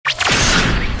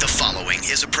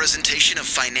is a presentation of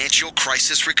Financial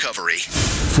Crisis Recovery.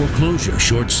 Foreclosure,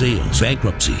 short sales,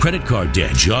 bankruptcy, credit card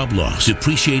debt, job loss,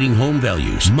 depreciating home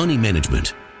values, money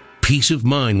management. Peace of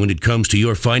mind when it comes to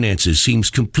your finances seems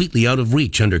completely out of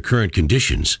reach under current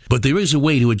conditions, but there is a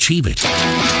way to achieve it.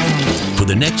 For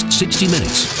the next 60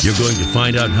 minutes, you're going to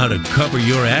find out how to cover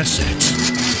your assets.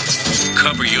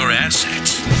 Cover your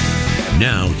assets.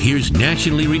 Now, here's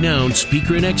nationally renowned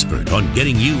speaker and expert on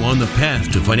getting you on the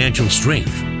path to financial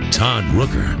strength, Todd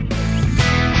Rooker.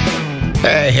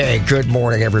 Hey, good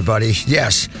morning, everybody.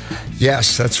 Yes,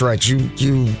 that's right.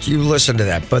 You listen to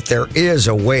that, but there is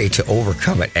a way to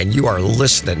overcome it, and you are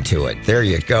listening to it. There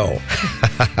you go.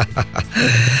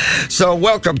 So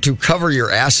welcome to Cover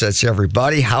Your Assets,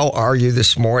 everybody. How are you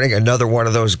this morning? Another one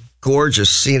of those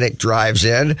gorgeous scenic drives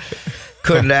in.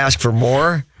 Couldn't ask for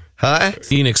more. Huh?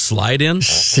 Scenic slide-in?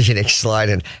 Scenic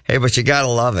slide-in. Hey, but you got to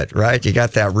love it, right? You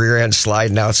got that rear end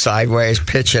sliding out sideways,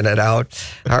 pitching it out.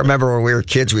 I remember when we were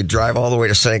kids, we'd drive all the way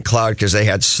to St. Cloud because they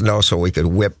had snow so we could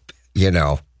whip, you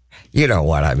know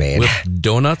what I mean. Whip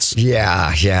donuts?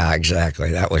 Yeah,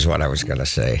 exactly. That was what I was going to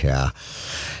say,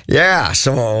 Yeah,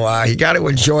 so you got to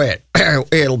enjoy it.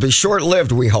 It'll be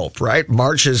short-lived, we hope, right?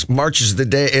 March is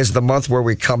the month where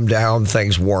we come down,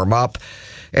 things warm up.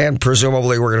 And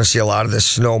presumably we're going to see a lot of this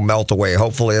snow melt away.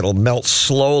 Hopefully it'll melt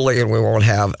slowly and we won't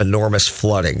have enormous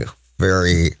flooding.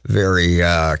 Very, very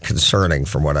concerning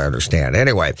from what I understand.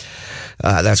 Anyway,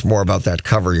 that's more about that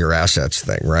cover your assets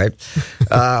thing, right?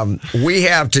 We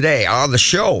have today on the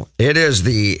show, it is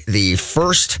the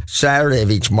first Saturday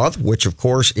of each month, which of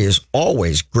course is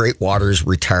always Great Waters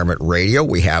Retirement Radio.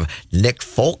 We have Nick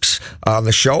Folks on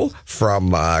the show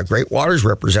from Great Waters,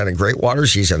 representing Great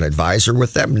Waters. He's an advisor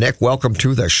with them. Nick, welcome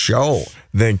to the show.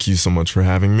 Thank you so much for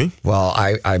having me. Well,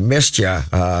 I missed you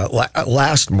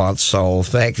last month, so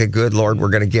thank the good Lord we're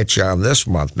going to get you on this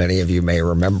month. Many of you may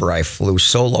remember I flew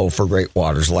solo for Great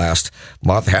Waters last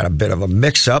month, had a bit of a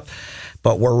mix-up,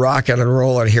 but we're rocking and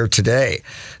rolling here today.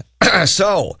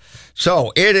 So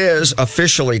it is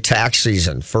officially tax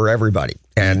season for everybody.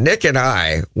 And Nick and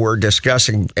I were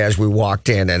discussing as we walked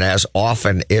in, and as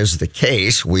often is the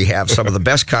case, we have some of the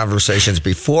best conversations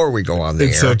before we go on the air.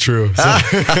 It's so true.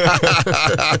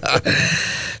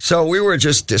 So we were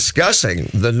just discussing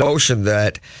the notion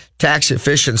that tax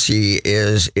efficiency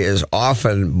is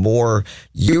often more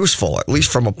useful, at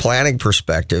least from a planning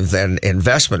perspective, than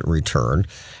investment return.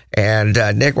 And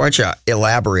Nick, why don't you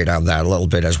elaborate on that a little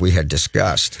bit as we had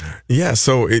discussed? Yeah,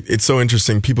 so it's so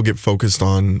interesting. People get focused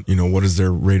on, what is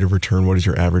their rate of return? What is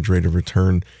your average rate of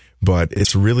return? But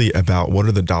it's really about what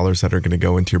are the dollars that are going to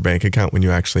go into your bank account when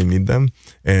you actually need them.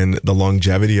 And the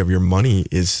longevity of your money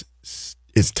is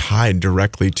tied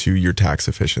directly to your tax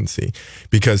efficiency.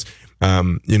 Because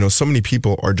so many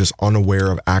people are just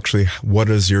unaware of actually what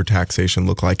does your taxation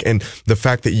look like, and the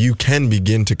fact that you can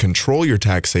begin to control your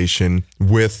taxation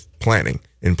with planning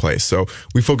in place. So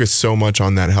we focus so much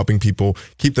on that, helping people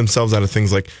keep themselves out of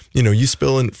things like, you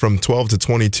spill in from 12 to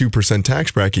 22%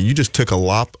 tax bracket. You just took a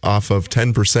lop off of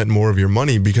 10% more of your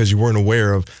money because you weren't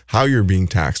aware of how you're being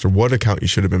taxed or what account you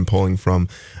should have been pulling from.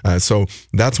 So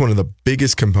that's one of the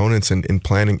biggest components in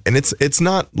planning. And it's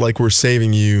not like we're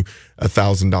saving you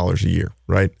 $1,000 a year,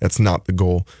 right? That's not the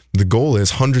goal. The goal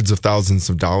is hundreds of thousands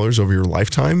of dollars over your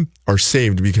lifetime are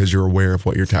saved because you're aware of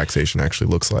what your taxation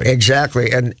actually looks like. Exactly.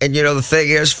 And the thing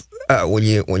is, when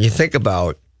you think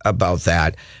about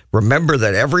that, remember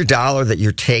that every dollar that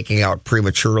you're taking out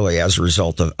prematurely as a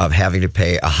result of having to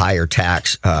pay a higher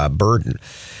tax burden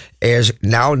is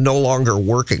now no longer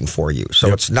working for you.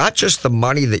 So It's not just the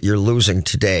money that you're losing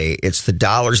today, it's the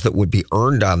dollars that would be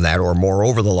earned on that, or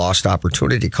moreover, the lost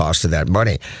opportunity cost of that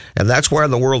money. And that's why in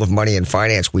the world of money and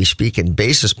finance, we speak in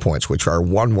basis points, which are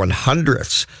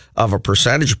 1/100th of a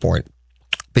percentage point.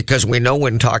 Because we know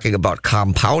when talking about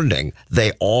compounding,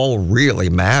 they all really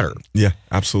matter. Yeah,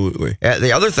 absolutely.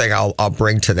 The other thing I'll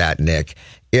bring to that, Nick,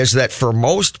 is that for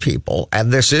most people,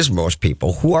 and this is most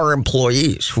people, who are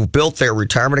employees, who built their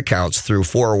retirement accounts through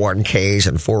 401ks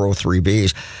and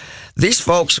 403bs, these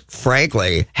folks,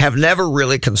 frankly, have never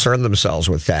really concerned themselves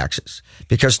with taxes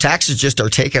because taxes just are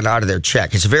taken out of their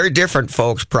check. It's a very different,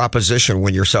 folks, proposition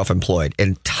when you're self-employed,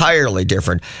 entirely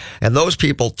different. And those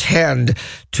people tend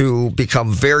to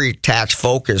become very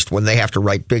tax-focused when they have to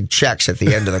write big checks at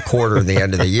the end of the quarter and the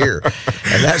end of the year.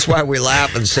 And that's why we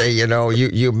laugh and say,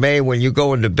 you may, when you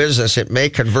go into business, it may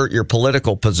convert your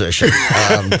political position.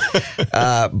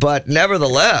 But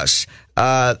nevertheless,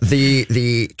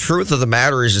 the truth of the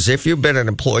matter is if you've been an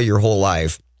employee your whole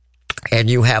life and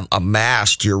you have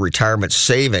amassed your retirement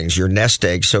savings, your nest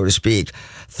egg, so to speak,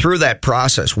 through that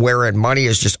process wherein money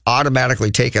is just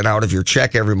automatically taken out of your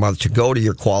check every month to go to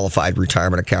your qualified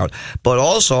retirement account, but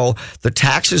also the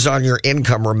taxes on your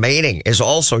income remaining is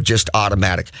also just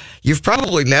automatic. You've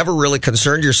probably never really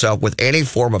concerned yourself with any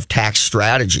form of tax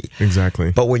strategy.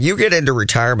 Exactly. But when you get into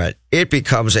retirement, it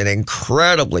becomes an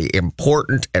incredibly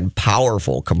important and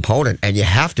powerful component, and you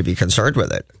have to be concerned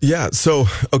with it. Yeah. So,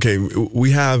 okay,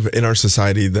 we have in our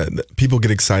society that people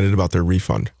get excited about their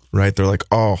refund, right? They're like,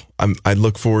 oh, I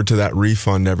look forward to that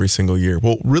refund every single year.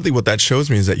 Well, really what that shows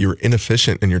me is that you're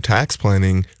inefficient in your tax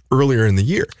planning earlier in the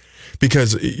year,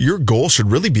 because your goal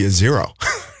should really be a zero,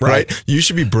 right? You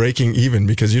should be breaking even,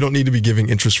 because you don't need to be giving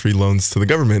interest-free loans to the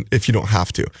government if you don't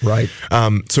have to. Right.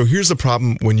 So here's the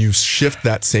problem when you shift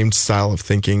that same style of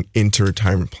thinking into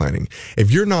retirement planning. If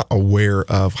you're not aware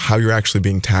of how you're actually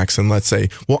being taxed, and let's say,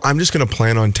 well, I'm just going to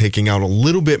plan on taking out a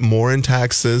little bit more in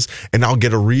taxes and I'll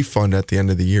get a refund at the end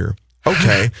of the year.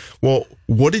 Okay, well,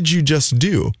 what did you just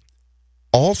do?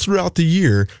 All throughout the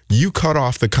year, you cut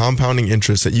off the compounding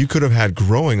interest that you could have had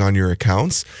growing on your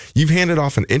accounts. You've handed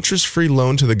off an interest-free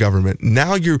loan to the government.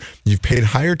 Now you've paid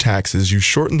higher taxes. You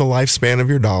shortened the lifespan of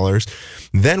your dollars.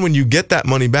 Then when you get that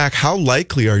money back, how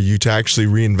likely are you to actually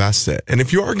reinvest it? And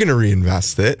if you are going to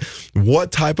reinvest it,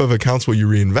 what type of accounts will you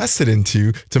reinvest it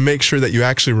into to make sure that you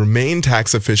actually remain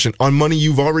tax efficient on money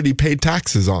you've already paid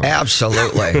taxes on?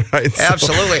 Absolutely. Right?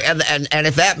 Absolutely. And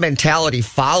if that mentality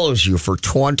follows you for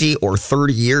 20 or 30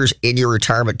 years in your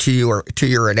retirement to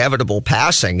your inevitable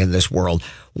passing in this world,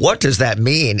 what does that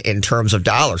mean in terms of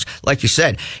dollars? Like you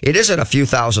said, it isn't a few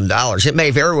 $1,000s. It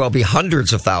may very well be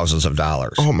hundreds of thousands of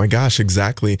dollars. Oh my gosh,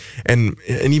 exactly. And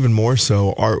even more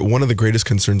so, one of the greatest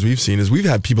concerns we've seen is we've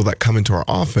had people that come into our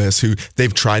office who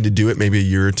they've tried to do it maybe a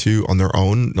year or two on their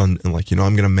own, and like, I'm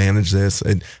going to manage this,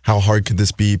 and how hard could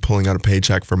this be, pulling out a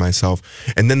paycheck for myself?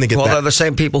 And then they get they're the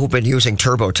same people who've been using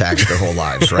TurboTax their whole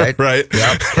lives, right? Right.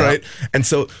 Yep. Right. And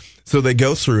so they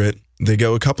go through it. They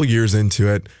go a couple years into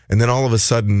it, and then all of a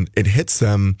sudden it hits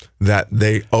them that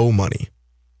they owe money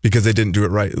because they didn't do it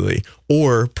rightly.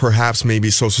 Or perhaps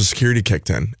maybe Social Security kicked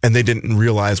in and they didn't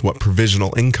realize what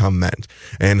provisional income meant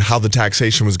and how the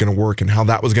taxation was going to work and how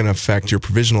that was going to affect your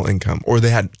provisional income. Or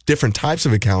they had different types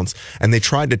of accounts and they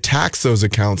tried to tax those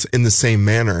accounts in the same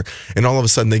manner. And all of a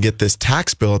sudden they get this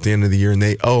tax bill at the end of the year and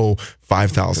they owe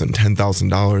 $5,000,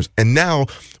 $10,000. And now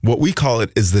what we call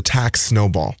it is the tax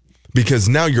snowball, because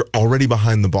now you're already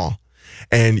behind the ball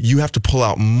and you have to pull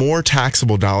out more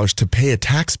taxable dollars to pay a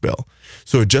tax bill.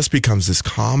 So it just becomes this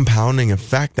compounding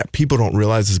effect that people don't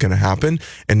realize is going to happen.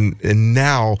 And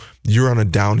now you're on a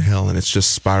downhill and it's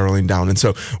just spiraling down. And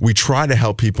so we try to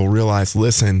help people realize,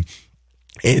 listen,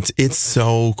 it's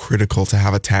so critical to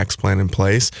have a tax plan in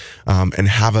place and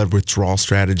have a withdrawal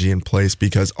strategy in place,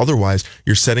 because otherwise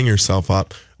you're setting yourself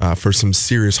up for some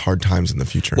serious hard times in the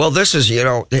future. Well, this is,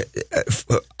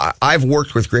 I've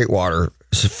worked with Greatwater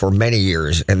for many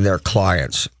years and their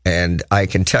clients, and I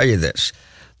can tell you this.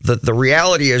 The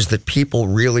reality is that people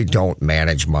really don't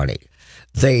manage money.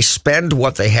 They spend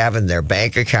what they have in their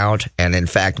bank account, and in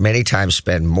fact, many times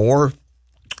spend more,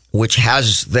 which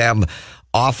has them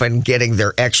often getting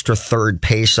their extra third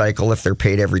pay cycle if they're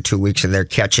paid every 2 weeks and they're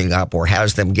catching up, or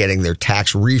has them getting their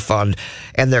tax refund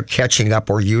and they're catching up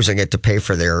or using it to pay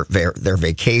for their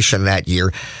vacation that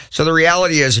year. So the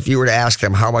reality is, if you were to ask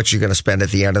them how much you're going to spend at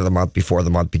the end of the month before the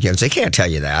month begins, they can't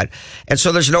tell you that. And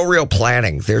so there's no real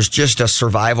planning. There's just a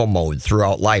survival mode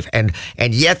throughout life. And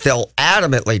yet they'll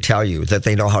adamantly tell you that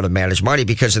they know how to manage money,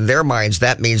 because in their minds,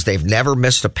 that means they've never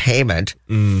missed a payment.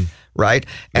 Right?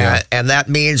 Yeah. And that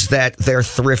means that they're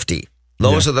thrifty.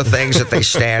 Those are the things that they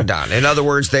stand on. In other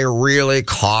words, they're really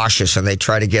cautious and they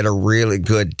try to get a really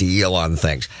good deal on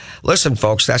things. Listen,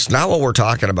 folks, that's not what we're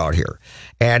talking about here.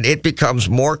 And it becomes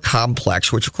more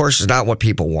complex, which of course is not what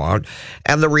people want.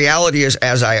 And the reality is,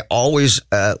 as I always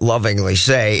lovingly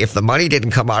say, if the money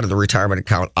didn't come out of the retirement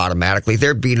account automatically,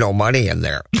 there'd be no money in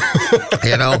there. If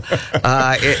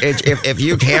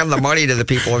you hand the money to the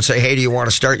people and say, hey, do you want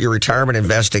to start your retirement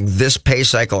investing this pay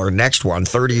cycle or next one,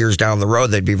 30 years down the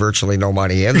road, there'd be virtually no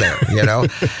money in there,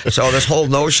 So this whole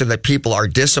notion that people are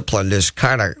disciplined is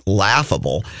kind of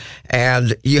laughable.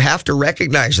 And you have to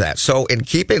recognize that. So in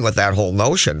keeping with that whole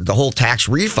notion, the whole tax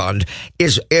refund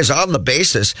is on the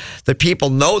basis that people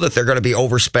know that they're going to be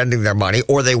overspending their money,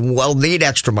 or they will need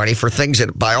extra money for things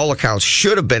that by all accounts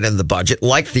should have been in the budget,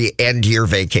 like the end year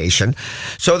vacation.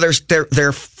 So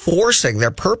they're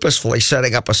they're purposefully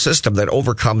setting up a system that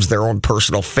overcomes their own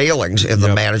personal failings in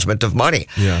the management of money.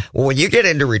 Yeah. Well, when you get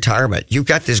into retirement, you've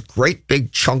got this great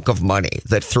big chunk of money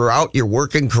that throughout your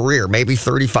working career, maybe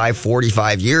 35,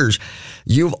 45 years,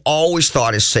 you've always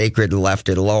thought is sacred and left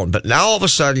it alone. But now all of a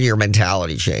sudden your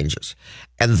mentality changes.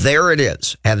 And there it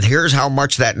is. And here's how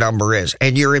much that number is.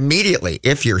 And you're immediately,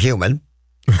 if you're human,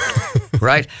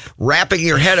 right, wrapping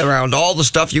your head around all the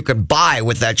stuff you can buy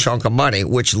with that chunk of money,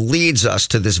 which leads us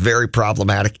to this very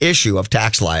problematic issue of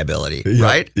tax liability,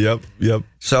 right? Yep.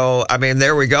 So, I mean,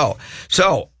 there we go.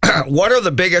 So, what are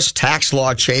the biggest tax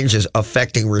law changes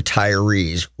affecting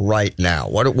retirees right now?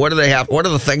 What do they have? What are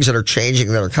the things that are changing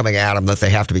that are coming at them that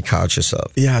they have to be conscious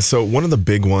of? Yeah, so one of the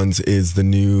big ones is the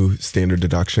new standard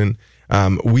deduction.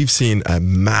 We've seen a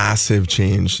massive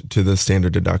change to the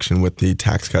standard deduction with the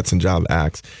Tax Cuts and Jobs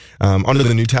Act. Under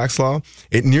the new tax law,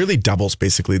 it nearly doubles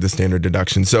basically the standard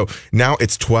deduction. So now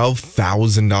it's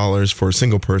 $12,000 for a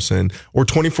single person, or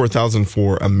 $24,000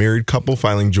 for a married couple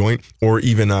filing joint, or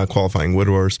even qualifying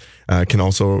widowers can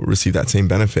also receive that same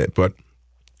benefit. But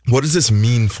what does this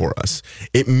mean for us?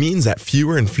 It means that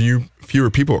fewer and fewer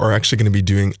people are actually going to be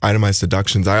doing itemized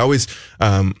deductions. I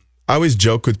always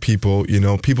joke with people,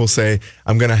 people say,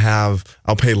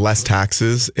 I'll pay less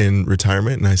taxes in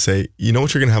retirement. And I say, you know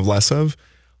what you're going to have less of?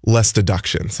 Less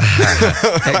deductions.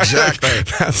 Exactly.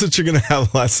 That's what you're going to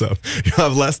have less of. You'll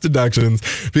have less deductions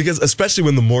because especially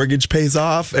when the mortgage pays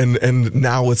off and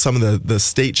now with some of the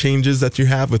state changes that you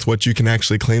have with what you can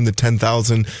actually claim, the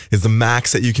 $10,000 is the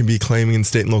max that you can be claiming in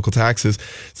state and local taxes.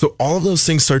 So all of those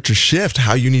things start to shift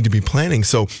how you need to be planning.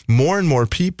 So more and more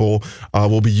people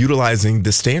will be utilizing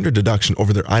the standard deduction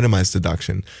over their itemized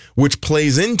deduction, which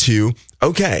plays into,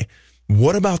 okay,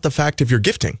 what about the fact if you're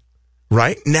gifting?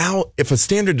 Right now, if a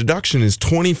standard deduction is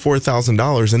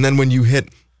 $24,000, and then when you hit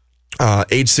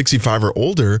age 65 or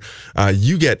older,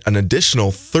 you get an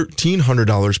additional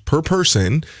 $1,300 per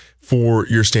person for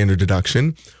your standard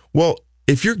deduction. Well,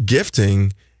 if you're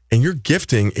gifting and your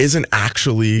gifting isn't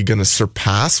actually going to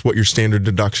surpass what your standard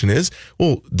deduction is,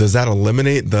 well, does that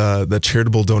eliminate the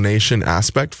charitable donation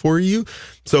aspect for you?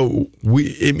 So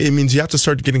it means you have to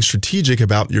start getting strategic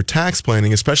about your tax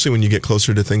planning, especially when you get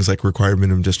closer to things like required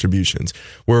minimum distributions,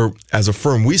 where as a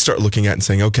firm, we start looking at and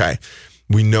saying, okay,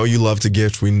 we know you love to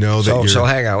gift. We know that So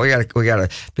hang on. We gotta,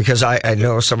 because I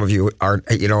know some of you aren't,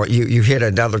 you hit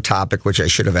another topic, which I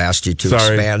should have asked you to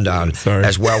expand on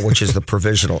as well, which is the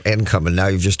provisional income. And now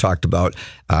you've just talked about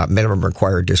minimum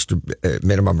required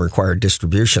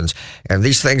distributions. And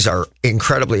these things are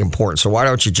incredibly important. So why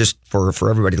don't you just, for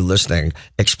everybody listening,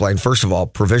 explain, first of all,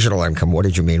 provisional income. What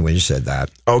did you mean when you said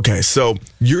that? Okay. So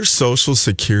your Social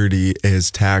Security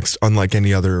is taxed unlike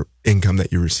any other income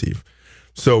that you receive.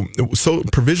 So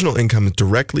provisional income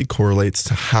directly correlates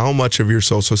to how much of your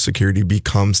Social Security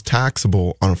becomes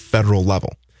taxable on a federal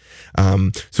level.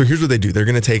 So here's what they do. They're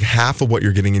going to take half of what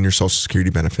you're getting in your Social Security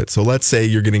benefit. So let's say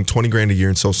you're getting $20,000 a year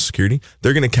in Social Security.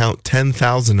 They're going to count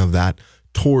 $10,000 of that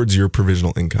towards your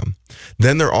provisional income.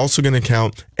 Then they're also going to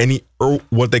count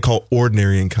what they call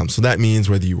ordinary income. So that means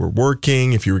whether you were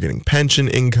working, if you were getting pension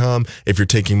income, if you're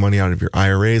taking money out of your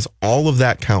IRAs, all of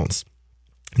that counts.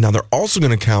 Now, they're also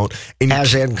going to count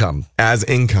as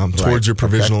income towards your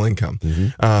provisional income.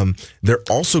 Mm-hmm. They're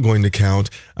also going to count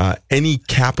any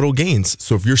capital gains.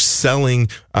 So if you're selling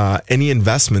any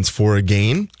investments for a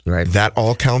gain, that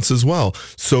all counts as well.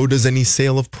 So does any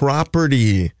sale of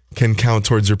property can count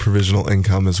towards your provisional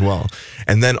income as well.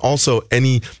 And then also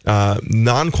any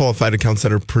non-qualified accounts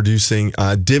that are producing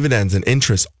dividends and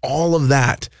interest, all of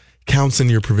that counts in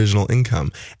your provisional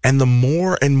income. And the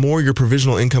more and more your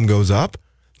provisional income goes up,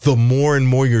 the more and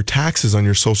more your taxes on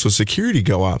your Social Security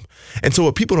go up. And so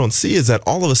what people don't see is that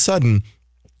all of a sudden,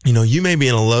 you may be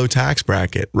in a low tax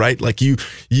bracket, right? Like you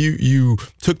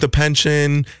took the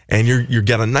pension and you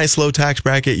got a nice low tax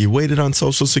bracket. You waited on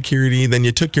Social Security, then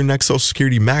you took your next Social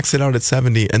Security, maxed it out at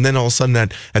 70. And then all of a sudden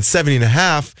at 70 and a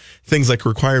half, things like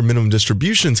required minimum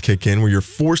distributions kick in where you're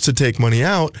forced to take money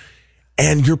out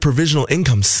and your provisional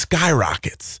income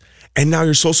skyrockets. And now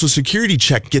your Social Security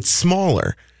check gets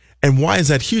smaller. And why is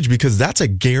that huge? Because that's a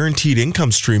guaranteed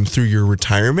income stream through your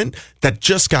retirement that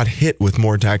just got hit with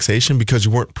more taxation because you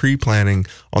weren't pre-planning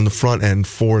on the front end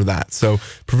for that. So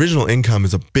provisional income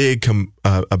is a big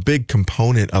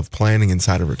component of planning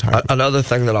inside of retirement. Another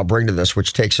thing that I'll bring to this,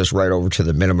 which takes us right over to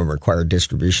the minimum required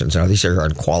distributions. Now, these are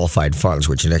unqualified funds,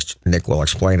 which Nick will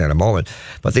explain in a moment.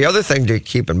 But the other thing to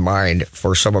keep in mind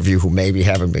for some of you who maybe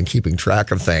haven't been keeping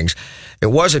track of things, it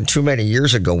wasn't too many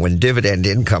years ago when dividend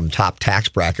income top tax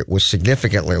bracket was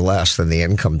significantly less than the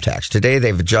income tax. Today,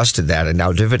 they've adjusted that, and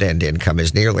now dividend income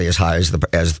is nearly as high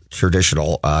as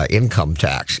traditional income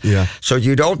tax. Yeah. So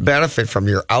you don't benefit from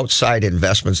your outside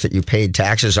investments that you paid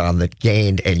taxes on that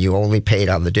gained, and you only paid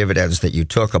on the dividends that you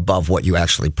took above what you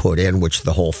actually put in, which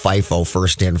the whole FIFO,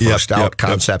 first in, first out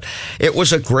concept. It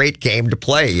was a great game to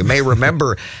play. You may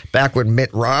remember back when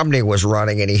Mitt Romney was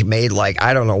running and he made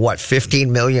 $15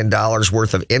 million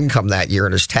worth of income that year,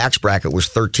 and his tax bracket was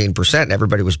 13%, and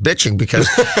everybody was bitching because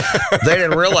they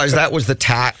didn't realize that was the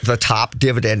top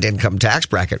dividend income tax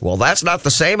bracket. Well, that's not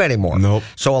the same anymore. Nope.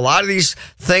 So a lot of these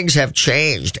things have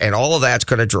changed, and all of that's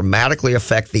going to dramatically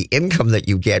affect the income that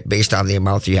you get based on the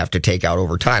amount that you have to take out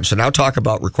over time. So now talk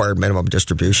about required minimum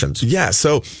distributions. Yeah.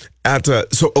 So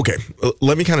okay,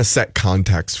 let me kind of set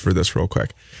context for this real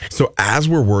quick. So as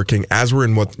we're in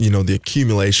the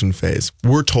accumulation phase,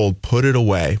 we're told put it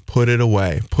away,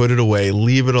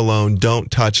 leave it alone,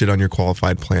 don't touch it on your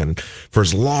qualified plan for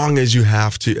as long as you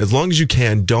have to, as long as you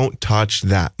can, don't touch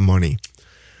that money,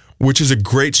 which is a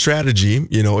great strategy,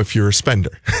 if you're a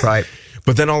spender. Right.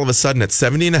 But then all of a sudden at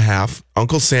 70 and a half,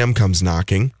 Uncle Sam comes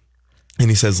knocking. And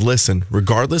he says, listen,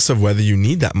 regardless of whether you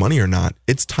need that money or not,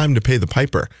 it's time to pay the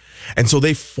piper. And so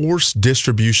they force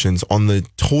distributions on the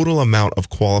total amount of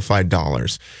qualified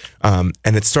dollars. And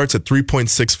it starts at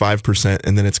 3.65%,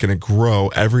 and then it's going to grow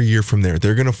every year from there.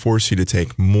 They're going to force you to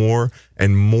take more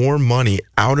and more money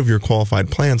out of your qualified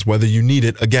plans, whether you need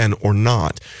it again or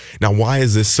not. Now, why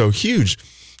is this so huge?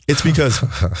 It's because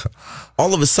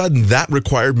all of a sudden that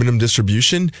required minimum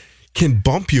distribution can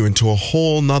bump you into a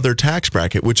whole nother tax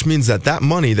bracket, which means that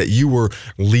money that you were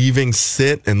leaving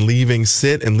sit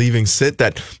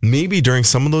that maybe during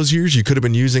some of those years you could have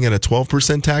been using at a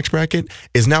 12% tax bracket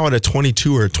is now at a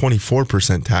 22 or a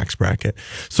 24% tax bracket.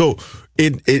 So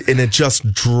it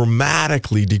just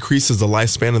dramatically decreases the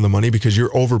lifespan of the money because you're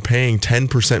overpaying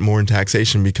 10% more in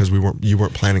taxation because you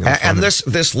weren't planning on. And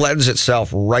this lends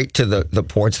itself right to the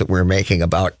points that we're making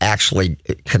about actually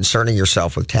concerning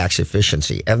yourself with tax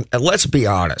efficiency. And let's be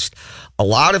honest, a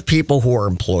lot of people who are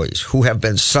employees who have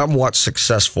been somewhat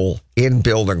successful in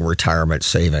building retirement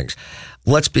savings,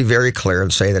 let's be very clear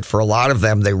and say that for a lot of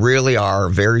them, they really are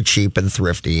very cheap and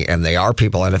thrifty, and they are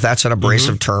people. And if that's an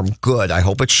abrasive term, good. I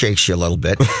hope it shakes you a little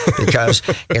bit because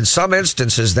in some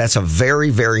instances, that's a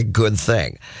very, very good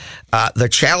thing. The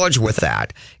challenge with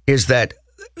that is that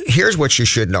here's what you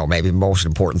should know, maybe the most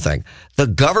important thing. The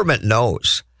government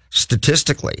knows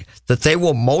statistically that they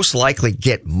will most likely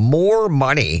get more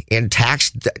money in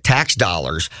tax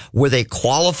dollars with a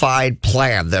qualified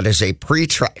plan that is a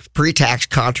pre-tax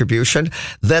contribution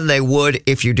than they would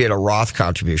if you did a Roth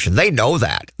contribution. They know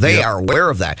that. They are aware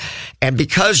of that. And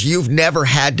because you've never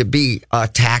had to be a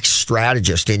tax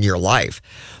strategist in your life,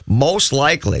 most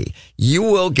likely you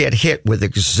will get hit with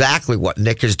exactly what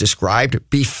Nick has described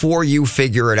before you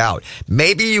figure it out.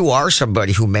 Maybe you are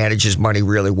somebody who manages money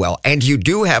really well, and you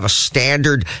do have a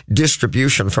standard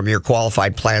distribution from your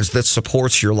qualified plans that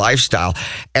supports your lifestyle.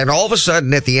 And all of a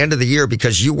sudden at the end of the year,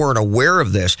 because you weren't aware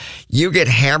of this, you get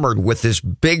hammered with this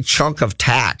big chunk of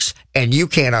tax and you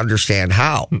can't understand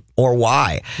how or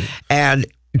why. And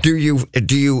do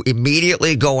you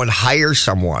immediately go and hire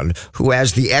someone who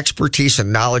has the expertise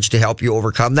and knowledge to help you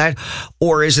overcome that?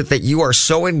 Or is it that you are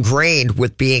so ingrained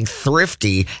with being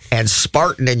thrifty and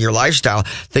Spartan in your lifestyle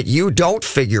that you don't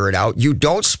figure it out, you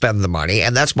don't spend the money?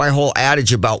 And that's my whole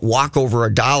adage about walk over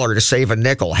 $1 to save a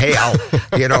nickel. Hey,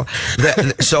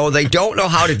 so they don't know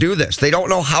how to do this. They don't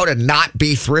know how to not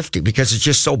be thrifty because it's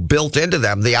just so built into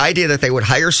them. The idea that they would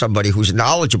hire somebody who's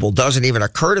knowledgeable doesn't even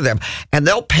occur to them, and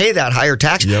they'll pay that higher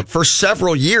tax for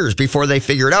several years before they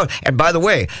figure it out. And by the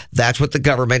way, that's what the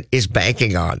government is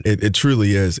banking on. It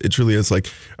truly is. It truly is. Like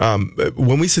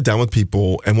when we sit down with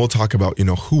people and we'll talk about,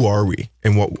 who are we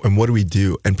and what do we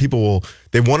do? And people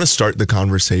they want to start the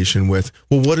conversation with,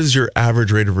 well, what is your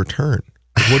average rate of return?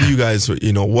 What do you guys,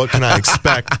 what can I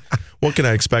expect? What can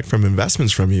I expect from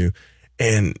investments from you?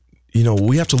 And,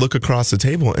 we have to look across the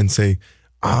table and say,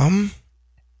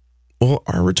 well,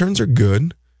 our returns are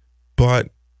good, but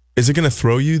is it going to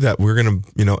throw you that we're going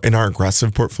to, in our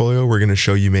aggressive portfolio, we're going to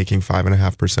show you making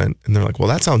 5.5%? And they're like, well,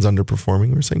 that sounds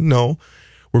underperforming. We're saying, no,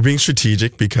 we're being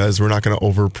strategic because we're not going to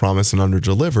overpromise and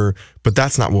underdeliver, but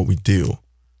that's not what we do.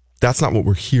 That's not what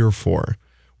we're here for.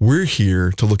 We're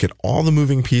here to look at all the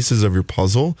moving pieces of your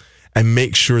puzzle and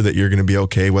make sure that you're going to be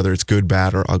okay, whether it's good,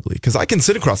 bad, or ugly. Because I can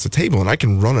sit across the table and I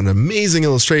can run an amazing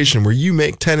illustration where you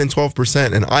make 10 and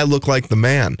 12% and I look like the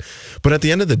man. But at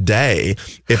the end of the day,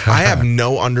 if I have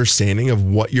no understanding of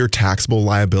what your taxable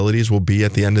liabilities will be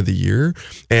at the end of the year,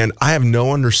 and I have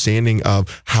no understanding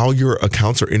of how your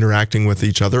accounts are interacting with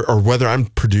each other, or whether I'm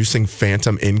producing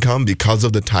phantom income because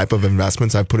of the type of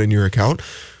investments I've put in your account,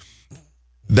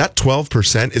 that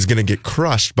 12% is going to get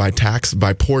crushed by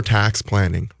poor tax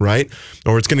planning, right?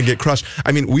 Or it's going to get crushed.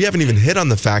 I mean, we haven't even hit on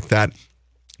the fact that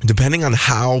depending on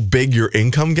how big your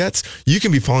income gets, you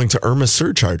can be falling to IRMAA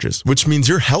surcharges, which means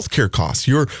your healthcare costs,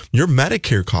 your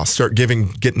Medicare costs start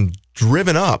getting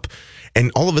driven up. And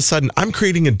all of a sudden, I'm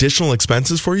creating additional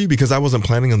expenses for you because I wasn't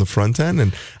planning on the front end.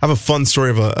 And I have a fun story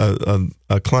of a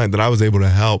client that I was able to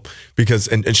help because,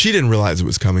 and she didn't realize it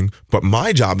was coming. But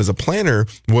my job as a planner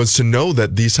was to know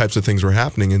that these types of things were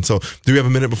happening. And so, do we have a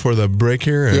minute before the break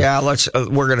here? Yeah, let's.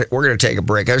 We're gonna take a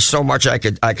break. There's so much I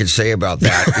could say about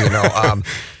that.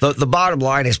 The bottom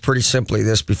line is pretty simply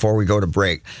this: before we go to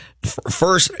break.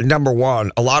 First, number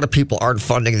one, a lot of people aren't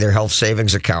funding their health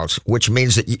savings accounts, which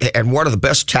means that, and one of the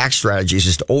best tax strategies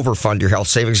is to overfund your health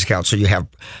savings account. So you have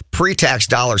pre-tax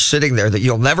dollars sitting there that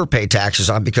you'll never pay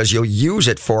taxes on because you'll use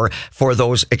it for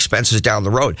those expenses down the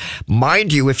road.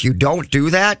 Mind you, if you don't do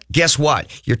that, guess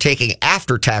what? You're taking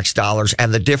after-tax dollars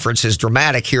and the difference is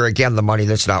dramatic. Here again, the money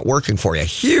that's not working for you.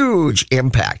 Huge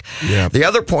impact. Yeah. The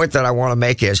other point that I want to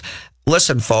make is,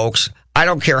 listen, folks, I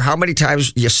don't care how many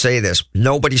times you say this.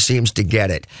 Nobody seems to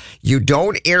get it. You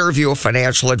don't interview a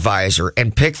financial advisor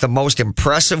and pick the most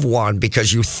impressive one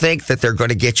because you think that they're going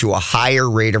to get you a higher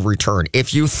rate of return.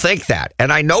 If you think that,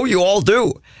 and I know you all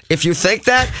do, if you think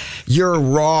that, you're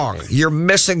wrong. You're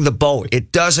missing the boat.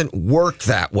 It doesn't work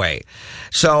that way.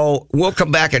 So we'll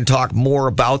come back and talk more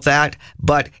about that.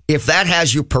 But if that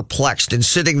has you perplexed and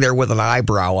sitting there with an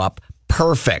eyebrow up,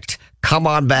 perfect. Come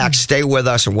on back, stay with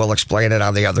us, and we'll explain it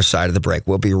on the other side of the break.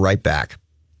 We'll be right back.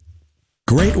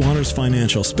 Great Waters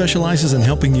Financial specializes in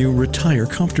helping you retire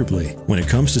comfortably. When it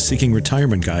comes to seeking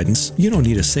retirement guidance, you don't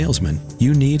need a salesman.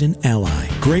 You need an ally.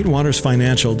 Great Waters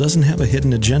Financial doesn't have a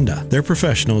hidden agenda. Their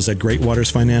professionals at Great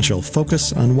Waters Financial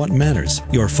focus on what matters,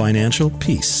 your financial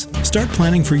peace. Start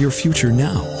planning for your future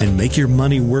now and make your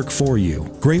money work for you.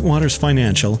 Great Waters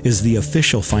Financial is the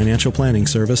official financial planning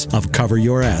service of Cover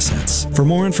Your Assets. For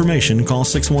more information, call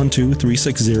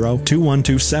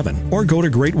 612-360-2127 or go to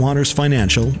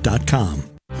greatwatersfinancial.com.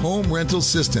 Home Rental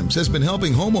Systems has been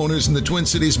helping homeowners in the Twin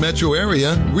Cities metro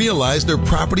area realize their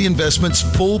property investment's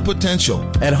full potential.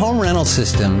 At Home Rental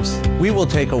Systems, we will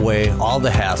take away all the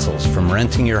hassles from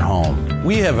renting your home.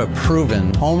 We have a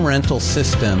proven home rental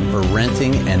system for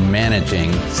renting and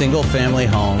managing single-family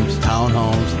homes,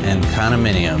 townhomes, and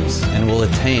condominiums, and will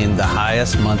attain the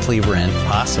highest monthly rent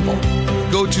possible.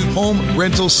 Go to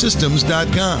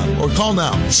homerentalsystems.com or call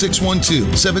now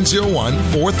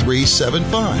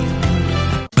 612-701-4375.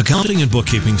 Accounting and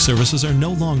bookkeeping services are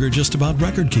no longer just about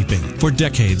record keeping. For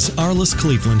decades, Arliss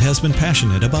Cleveland has been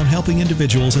passionate about helping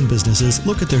individuals and businesses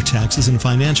look at their taxes and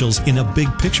financials in a big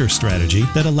picture strategy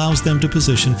that allows them to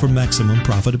position for maximum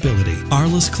profitability.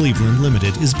 Arliss Cleveland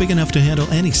Limited is big enough to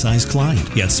handle any size client,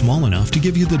 yet small enough to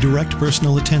give you the direct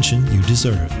personal attention you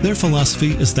deserve. Their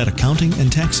philosophy is that accounting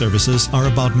and tax services are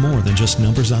about more than just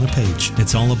numbers on a page.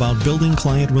 It's all about building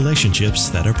client relationships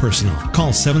that are personal.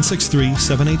 Call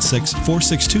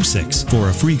 763-786-4626 for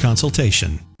a free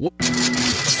consultation.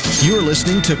 You're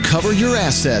listening to Cover Your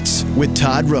Assets with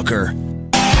Todd Rooker.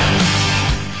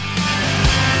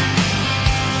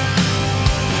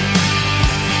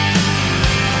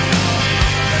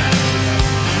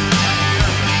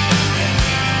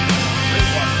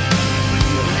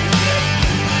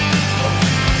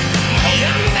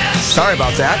 Sorry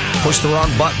about that. Pushed the wrong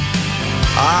button.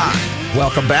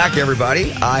 Welcome back,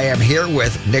 everybody. I am here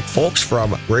with Nick Folks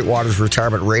from Great Waters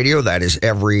Retirement Radio. That is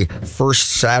every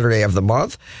first Saturday of the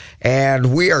month.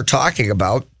 And we are talking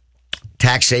about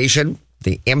taxation,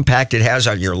 the impact it has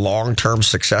on your long-term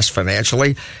success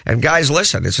financially. And guys,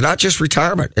 listen, it's not just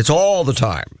retirement. It's all the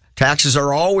time. Taxes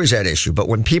are always at issue. But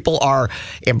when people are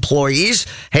employees,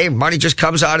 hey, money just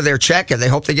comes out of their check and they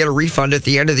hope they get a refund at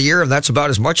the end of the year. And that's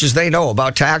about as much as they know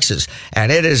about taxes.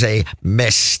 And it is a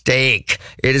mistake.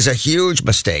 It is a huge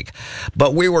mistake.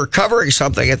 But we were covering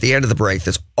something at the end of the break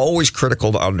that's always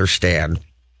critical to understand.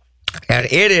 And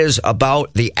it is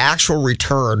about the actual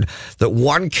return that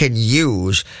one can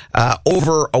use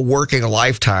over a working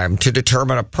lifetime to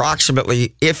determine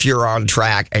approximately if you're on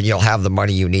track and you'll have the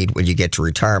money you need when you get to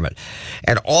retirement.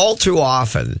 And all too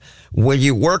often, when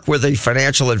you work with a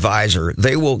financial advisor,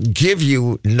 they will give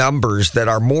you numbers that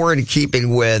are more in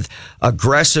keeping with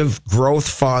aggressive growth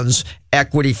funds,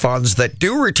 equity funds that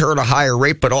do return a higher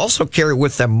rate, but also carry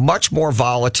with them much more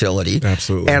volatility.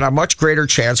 Absolutely. And a much greater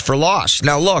chance for loss.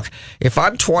 Now, look, if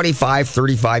I'm 25,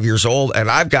 35 years old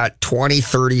and I've got 20,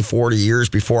 30, 40 years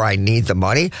before I need the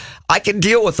money, I can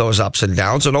deal with those ups and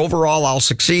downs, and overall I'll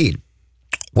succeed.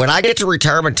 When I get to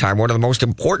retirement time, one of the most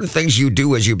important things you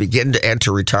do as you begin to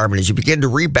enter retirement is you begin to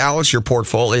rebalance your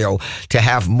portfolio to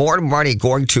have more money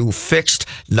going to fixed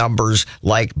numbers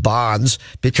like bonds,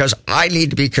 because I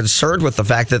need to be concerned with the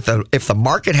fact that if the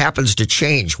market happens to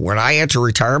change when I enter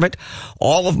retirement,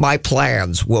 all of my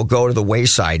plans will go to the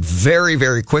wayside very,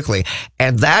 very quickly.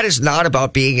 And that is not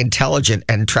about being intelligent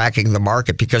and tracking the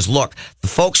market, because look, the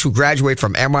folks who graduate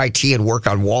from MIT and work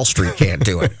on Wall Street can't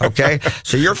do it. Okay.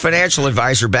 So your financial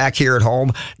advisor back here at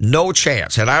home, no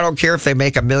chance. And I don't care if they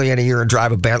make $1 million a year and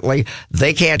drive a Bentley.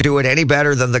 They can't do it any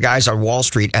better than the guys on Wall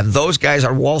Street. And those guys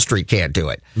on Wall Street can't do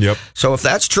it. Yep. So if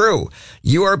that's true,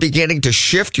 you are beginning to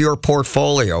shift your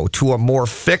portfolio to a more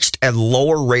fixed and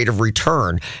lower rate of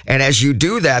return. And as you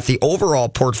do that, the overall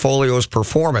portfolio's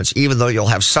performance, even though you'll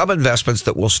have some investments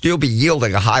that will still be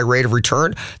yielding a high rate of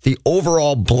return, the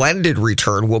overall blended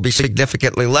return will be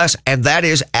significantly less. And that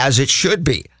is as it should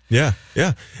be. Yeah,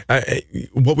 yeah.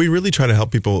 What we really try to help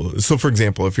people. So, for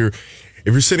example, if you're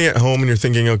sitting at home and you're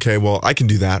thinking, okay, well, I can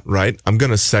do that, right? I'm going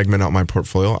to segment out my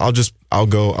portfolio. I'll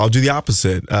do the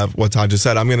opposite of what Todd just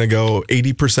said. I'm going to go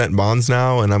 80% bonds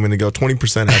now, and I'm going to go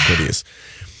 20% equities.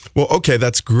 Well, okay,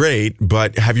 that's great,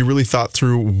 but have you really thought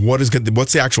through what's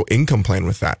the actual income plan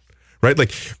with that? Right?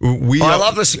 Like I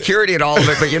love the security and all of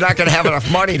it, but you're not going to have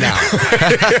enough money now.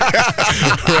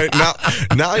 Right.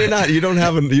 Now you're not. You don't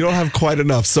have quite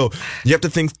enough. So you have to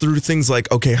think through things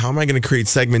like, okay, how am I going to create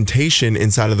segmentation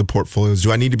inside of the portfolios?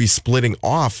 Do I need to be splitting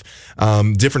off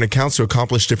different accounts to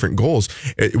accomplish different goals?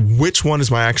 Which one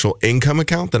is my actual income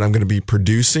account that I'm going to be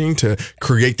producing to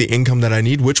create the income that I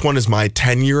need? Which one is my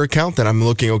 10-year account that I'm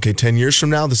looking, okay, 10 years from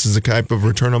now, this is the type of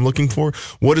return I'm looking for?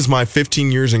 What is my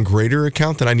 15 years and greater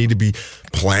account that I need to be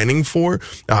planning for?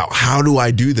 How do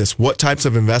I do this? What types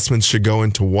of investments should go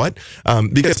into what?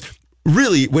 Because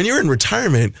really, when you're in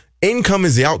retirement, income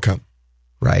is the outcome.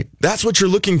 Right. That's what you're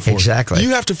looking for. Exactly.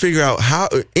 You have to figure out how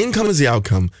income is the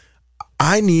outcome.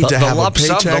 I need to have a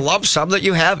paycheck. The lump sum that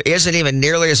you have isn't even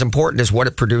nearly as important as what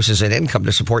it produces in income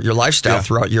to support your lifestyle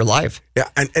throughout your life. Yeah,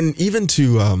 and even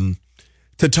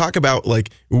to talk about, like,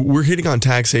 we're hitting on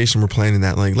taxation, we're planning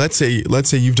that. Like, let's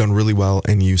say you've done really well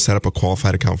and you set up a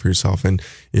qualified account for yourself, and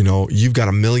you've got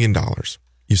 $1 million.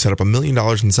 You set up $1 million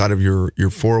inside of your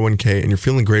 401k, and you're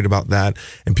feeling great about that.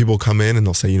 And people come in and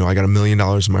they'll say, I got $1 million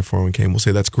in my 401k, and we'll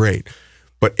say that's great.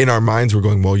 But in our minds, we're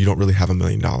going, well, you don't really have $1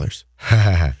 million.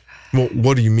 Well,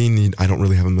 what do you mean I don't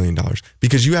really have $1 million?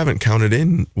 Because you haven't counted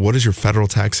in what is your federal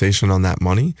taxation on that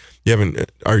money.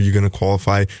 Are you going to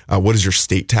qualify? What is your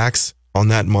state tax on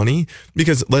that money?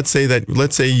 Because let's say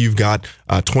you've got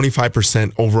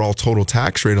 25% overall total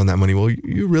tax rate on that money. Well,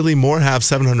 you really more have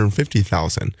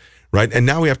 $750,000, right? And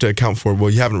now we have to account for, well,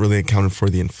 you haven't really accounted for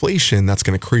the inflation that's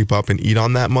going to creep up and eat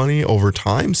on that money over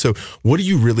time. So what do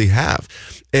you really have?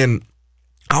 And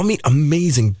I'll meet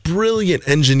amazing, brilliant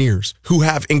engineers who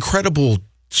have incredible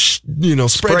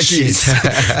spreadsheets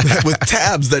with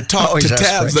tabs that talk to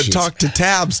tabs that talk to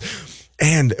tabs.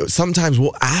 And sometimes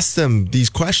we'll ask them these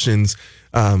questions.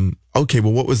 Okay,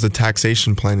 well, what was the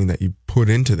taxation planning that you put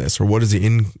into this? Or what is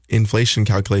the inflation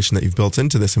calculation that you've built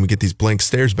into this? And we get these blank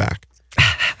stares back.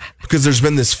 Because there's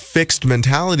been this fixed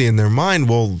mentality in their mind.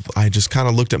 Well, I just kind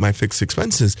of looked at my fixed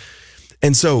expenses.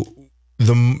 And so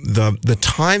the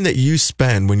time that you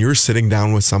spend when you're sitting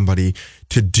down with somebody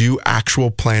to do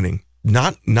actual planning,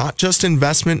 not just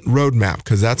investment roadmap,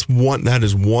 because that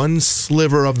is one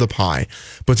sliver of the pie,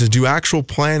 but to do actual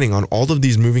planning on all of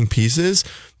these moving pieces,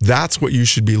 that's what you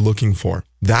should be looking for.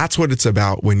 That's what it's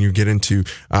about when you get into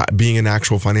being an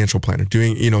actual financial planner,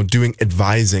 doing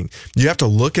advising. You have to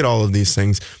look at all of these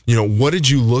things. What did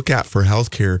you look at for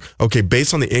healthcare? Okay,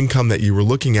 based on the income that you were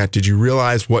looking at, did you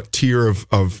realize what tier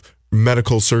of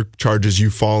medical surcharges you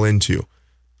fall into?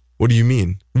 What do you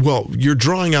mean? Well, you're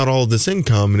drawing out all of this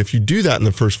income, and if you do that in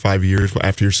the first 5 years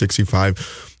after you're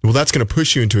 65, Well, that's going to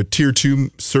push you into a tier 2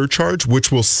 surcharge,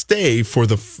 which will stay for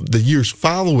the years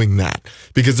following that,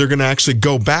 because they're going to actually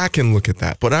go back and look at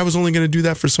that. But I was only going to do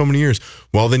that for so many years.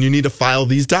 Well, then you need to file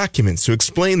these documents to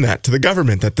explain that to the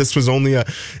government, that this was only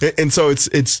and so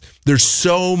there's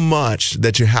so much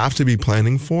that you have to be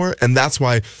planning for. And that's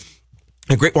why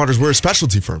at Great Waters, we're a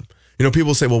specialty firm.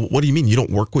 People say, well, what do you mean? You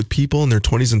don't work with people in their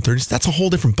 20s and 30s? That's a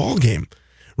whole different ballgame.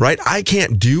 Right? I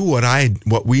can't do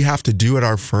what we have to do at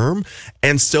our firm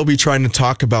and still be trying to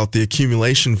talk about the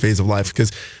accumulation phase of life,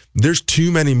 because there's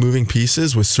too many moving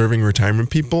pieces with serving retirement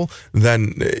people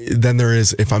than there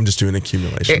is if I'm just doing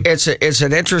accumulation. It's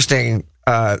an interesting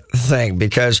thing,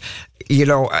 because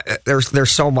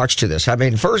there's so much to this. I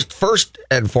mean, first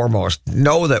and foremost,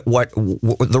 know that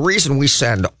the reason we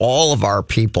send all of our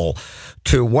people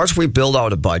to, once we build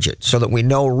out a budget so that we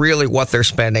know really what they're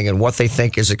spending and what they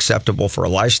think is acceptable for a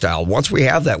lifestyle. Once we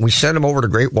have that, we send them over to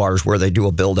Great Waters where they do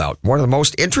a build out. One of the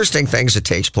most interesting things that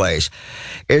takes place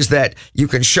is that you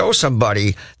can show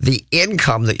somebody the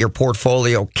income that your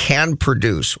portfolio can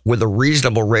produce with a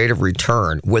reasonable rate of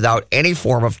return without any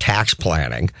form of tax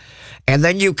planning. And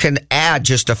then you can add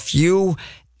just a few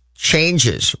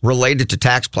changes related to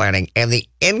tax planning, and the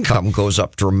income goes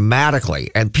up dramatically.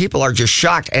 And people are just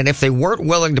shocked. And if they weren't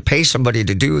willing to pay somebody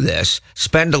to do this,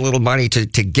 spend a little money to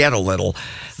get a little,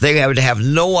 they would have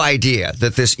no idea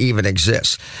that this even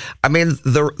exists. I mean,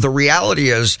 the reality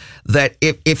is that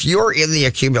if you're in the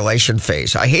accumulation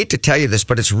phase, I hate to tell you this,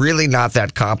 but it's really not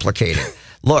that complicated.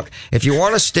 Look, if you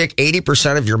want to stick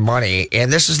 80% of your money,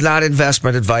 and this is not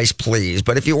investment advice, please,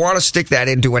 but if you want to stick that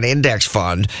into an index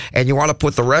fund and you want to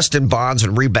put the rest in bonds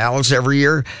and rebalance every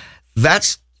year,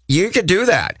 you can do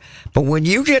that. But when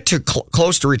you get to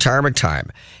close to retirement time,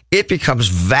 it becomes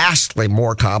vastly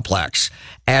more complex.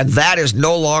 And that is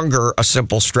no longer a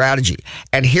simple strategy.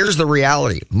 And here's the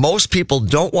reality. Most people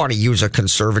don't want to use a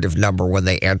conservative number when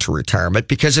they enter retirement,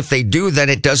 because if they do, then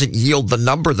it doesn't yield the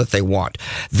number that they want.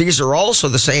 These are also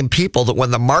the same people that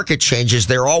when the market changes,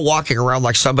 they're all walking around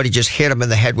like somebody just hit them in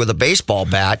the head with a baseball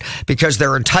bat, because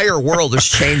their entire world has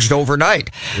changed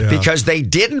overnight because they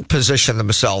didn't position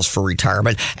themselves for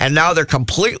retirement. And now they're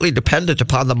completely dependent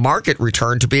upon the market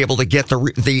return to be able to get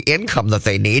the income that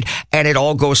they need. And it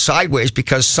all goes sideways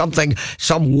because some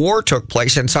war took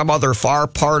place in some other far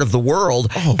part of the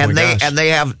world, and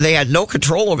they had no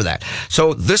control over that.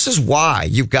 So this is why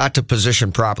you've got to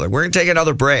position properly. We're going to take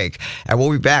another break, and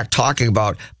we'll be back talking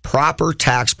about proper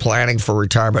tax planning for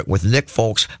retirement with Nick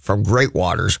Folks from Great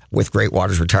Waters with Great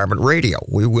Waters Retirement Radio.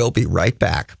 We will be right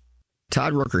back.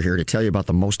 Todd Rooker here to tell you about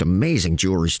the most amazing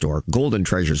jewelry store, Golden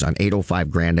Treasures on 805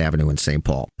 Grand Avenue in St.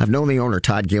 Paul. I've known the owner,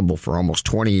 Todd Gimble, for almost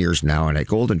 20 years now, and at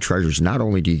Golden Treasures, not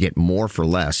only do you get more for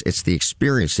less, it's the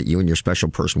experience that you and your special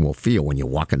person will feel when you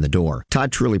walk in the door.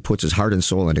 Todd truly puts his heart and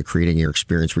soul into creating your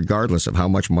experience regardless of how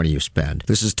much money you spend.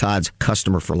 This is Todd's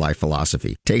customer for life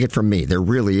philosophy. Take it from me, there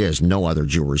really is no other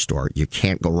jewelry store. You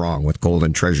can't go wrong with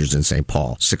Golden Treasures in St.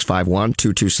 Paul.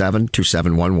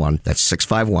 651-227-2711. That's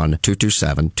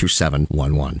 651-227-2711.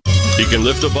 He can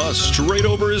lift a bus straight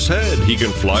over his head. He can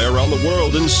fly around the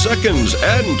world in seconds,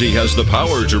 and he has the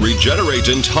power to regenerate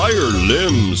entire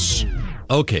limbs.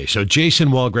 Okay, so Jason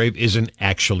Walgrave isn't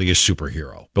actually a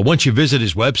superhero. But once you visit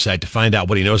his website to find out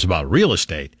what he knows about real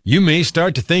estate, you may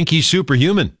start to think he's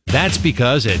superhuman. That's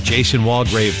because at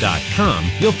jasonwalgrave.com,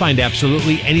 you'll find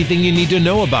absolutely anything you need to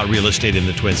know about real estate in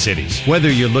the Twin Cities. Whether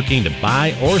you're looking to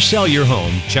buy or sell your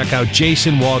home, check out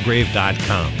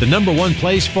jasonwalgrave.com, the #1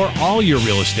 place for all your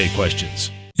real estate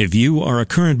questions. If you are a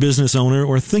current business owner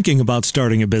or thinking about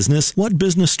starting a business, what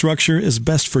business structure is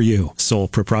best for you? Sole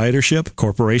proprietorship,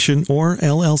 corporation, or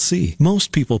LLC?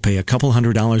 Most people pay a couple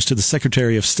 $100s to the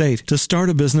Secretary of State to start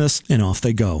a business and off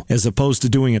they go, as opposed to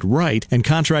doing it right and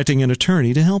contracting an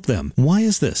attorney to help them. Why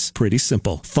is this? Pretty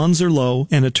simple. Funds are low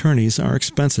and attorneys are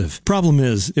expensive. Problem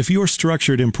is, if you are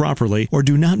structured improperly or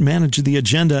do not manage the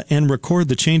agenda and record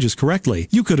the changes correctly,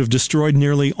 you could have destroyed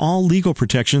nearly all legal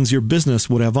protections your business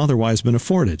would have otherwise been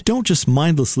afforded. Don't just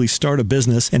mindlessly start a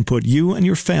business and put you and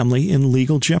your family in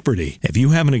legal jeopardy. If you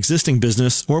have an existing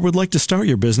business or would like to start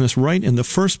your business right in the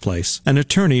first place, an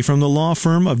attorney from the law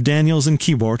firm of Daniels and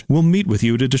Keyboard will meet with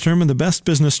you to determine the best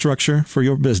business structure for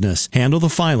your business, handle the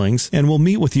filings, and will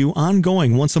meet with you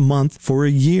ongoing once a month for a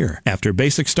year. After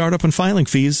basic startup and filing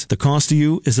fees, the cost to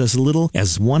you is as little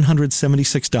as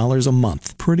 $176 a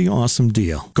month. Pretty awesome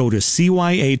deal. Go to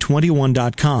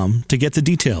CYA21.com to get the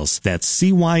details. That's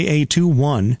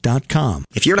CYA21.com. 5716111.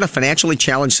 If you're in a financially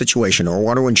challenged situation or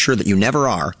want to ensure that you never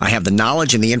are, I have the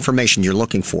knowledge and the information you're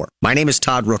looking for. My name is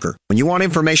Todd Rooker. When you want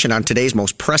information on today's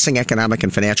most pressing economic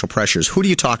and financial pressures, who do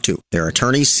you talk to? There are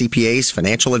attorneys, CPAs,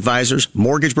 financial advisors,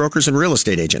 mortgage brokers, and real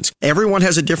estate agents. Everyone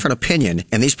has a different opinion,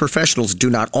 and these professionals do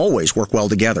not always work well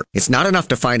together. It's not enough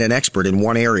to find an expert in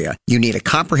one area. You need a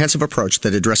comprehensive approach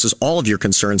that addresses all of your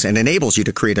concerns and enables you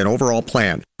to create an overall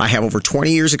plan. I have over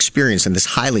 20 years experience in this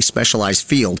highly specialized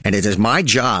field, and it is my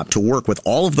job to work with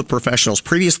all of the professionals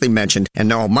previously mentioned and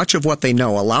know much of what they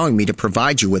know, allowing me to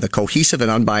provide you with a cohesive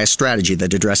and unbiased strategy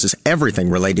that addresses everything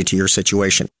related to your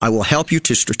situation. I will help you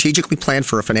to strategically plan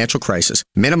for a financial crisis,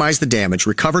 minimize the damage,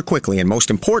 recover quickly, and most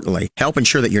importantly, help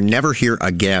ensure that you're never here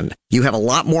again. You have a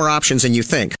lot more options than you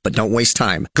think, but don't waste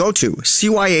time. Go to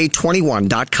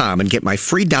CYA21.com and get my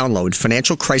free download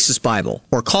Financial Crisis Bible,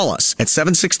 or call us at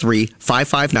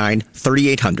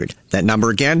 763-559-3800. That number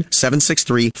again,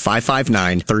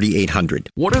 763-559-3800.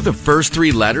 What are the first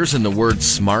three letters in the word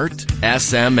SMART?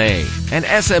 SMA. And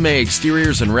SMA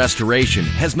Exteriors and Restoration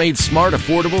has made SMART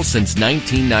affordable since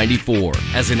 1994.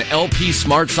 As an LP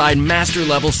SmartSide Master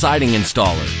Level Siding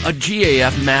Installer, a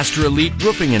GAF Master Elite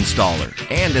Roofing Installer,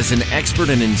 and as an expert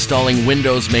in installing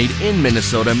windows made in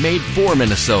Minnesota, made for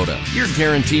Minnesota, you're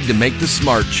guaranteed to make the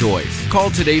smart choice. Call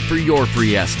today for your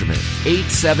free estimate.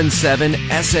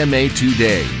 877-SMA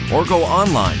today. Or go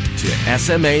online to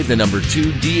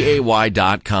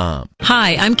SMA2day.com.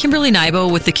 Hi, I'm Kimberly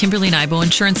Nybo with the Kimberly Nybo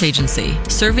Insurance Agency,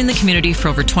 serving the community for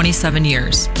over 27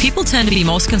 years. People tend to be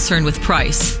most concerned with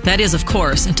price. That is, of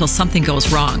course, until something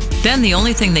goes wrong. Then the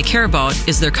only thing they care about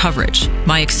is their coverage.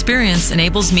 My experience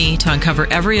enables me to uncover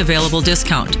every available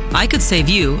discount. I could save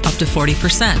you up to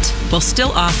 40% while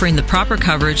still offering the proper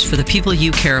coverage for the people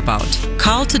you care about.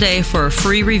 Call today for a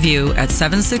free review at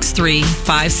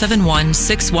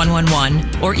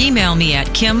 763-571-6111 or email me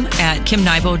at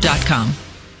kim@kimnybo.com.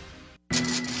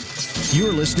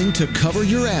 You're listening to Cover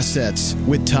Your Assets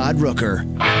with Todd Rooker.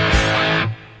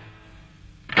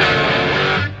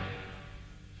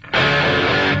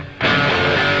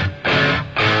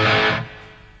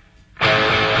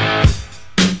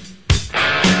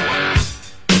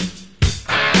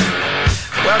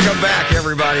 Welcome back,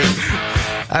 everybody.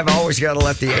 I've always got to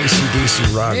let the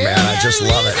AC/DC run, man. I just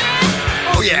love it.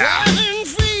 Oh, yeah.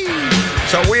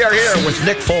 So we are here with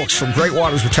Nick Folks from Great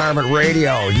Waters Retirement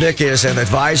Radio. Nick is an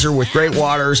advisor with Great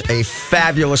Waters, a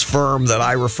fabulous firm that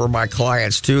I refer my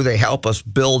clients to. They help us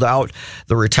build out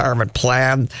the retirement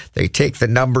plan. They take the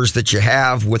numbers that you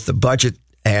have with the budget,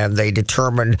 and they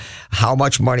determine how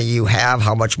much money you have,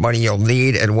 how much money you'll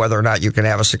need, and whether or not you can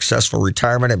have a successful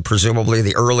retirement. And presumably,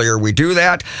 the earlier we do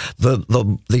that, the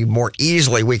more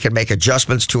easily we can make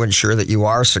adjustments to ensure that you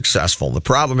are successful. The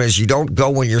problem is you don't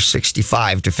go when you're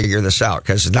 65 to figure this out,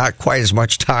 because there's not quite as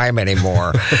much time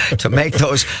anymore to make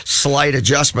those slight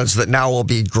adjustments that now will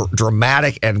be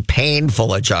dramatic and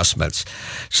painful adjustments.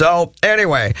 So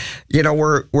anyway,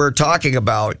 we're talking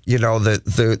about,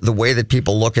 the way that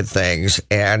people look at things.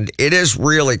 And it is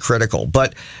really critical.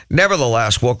 But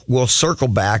nevertheless, we'll circle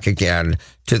back again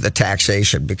to the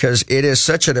taxation, because it is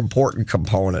such an important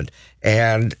component.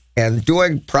 And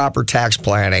doing proper tax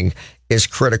planning is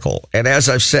critical. And as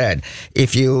I've said,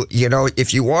 if you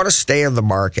want to stay in the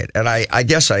market, and I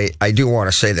guess I do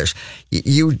want to say this,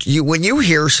 when you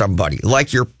hear somebody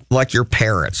like your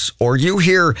parents, or you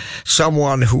hear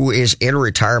someone who is in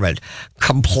retirement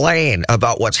complain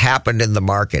about what's happened in the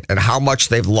market and how much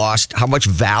they've lost, how much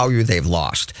value they've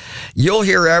lost, you'll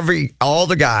hear all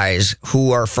the guys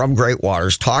who are from Great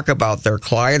Waters talk about their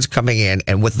clients coming in,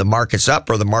 and with the markets up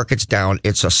or the markets down,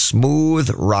 it's a smooth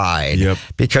ride. Yep.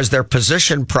 Because they're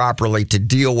positioned properly to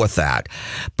deal with that.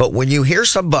 But when you hear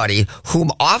somebody whom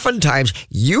oftentimes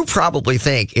you probably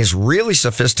think is really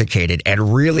sophisticated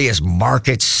and really is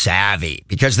market savvy,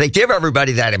 because they give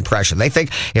everybody that impression. They think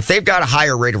if they've got a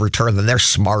higher rate of return, then they're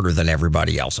smarter than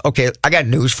everybody else. Okay, I got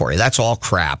news for you. That's all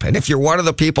crap. And if you're one of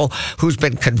the people who's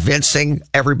been convincing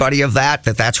everybody of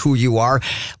that's who you are,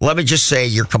 let me just say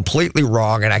you're completely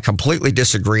wrong, and I completely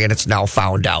disagree, and it's now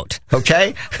found out.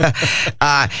 Okay?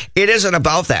 It isn't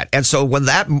about that. And so when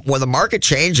the market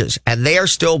changes and they are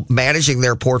still managing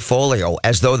their portfolio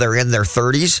as though they're in their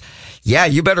 30s, yeah,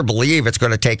 you better believe it's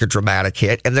going to take a dramatic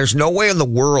hit. And there's no way in the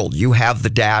world world, you have the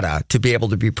data to be able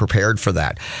to be prepared for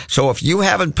that. So if you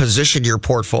haven't positioned your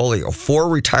portfolio for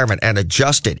retirement and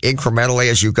adjust it incrementally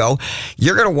as you go,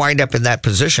 you're going to wind up in that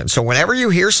position. So whenever you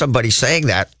hear somebody saying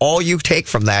that, all you take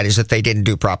from that is that they didn't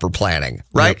do proper planning,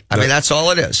 right? Yep. I mean, that's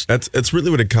all it is. That's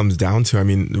really what it comes down to. I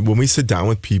mean, when we sit down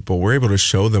with people, we're able to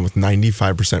show them with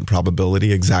 95%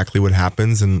 probability exactly what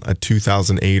happens in a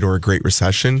 2008 or a Great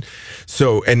Recession.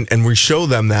 So, and we show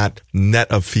them that net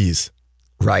of fees.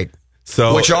 Right.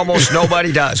 So, which almost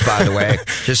nobody does, by the way,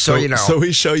 just so you know. So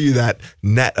we show you that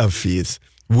net of fees,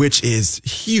 which is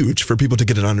huge for people to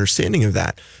get an understanding of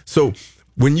that. So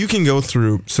when you can go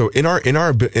through, so in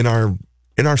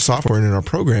our software and in our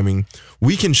programming,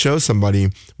 we can show somebody,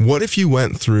 what if you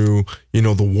went through,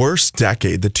 the worst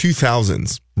decade, the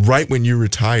 2000s, right when you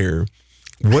retire,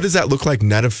 what does that look like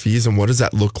net of fees, and what does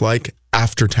that look like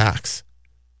after tax?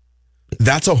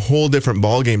 That's a whole different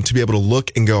ballgame to be able to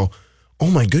look and go, oh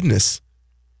my goodness.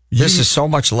 This is so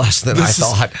much less than I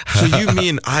thought. So you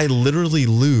mean I literally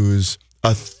lose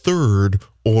a third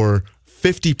or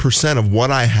 50% of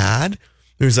what I had?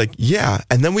 It was like, yeah.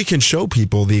 And then we can show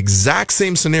people the exact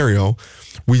same scenario.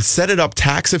 We set it up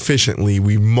tax efficiently.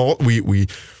 We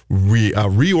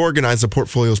reorganize the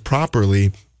portfolios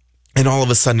properly. And all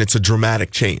of a sudden it's a dramatic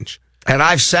change. And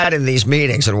I've sat in these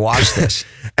meetings and watched this.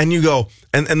 And you go,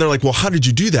 and they're like, well, how did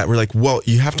you do that? We're like, well,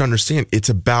 you have to understand, it's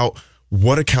about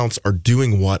what accounts are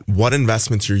doing what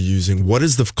investments you're using, what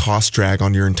is the cost drag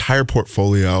on your entire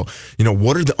portfolio,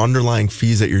 what are the underlying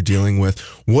fees that you're dealing with,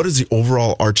 what is the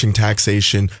overall arching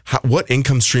taxation, what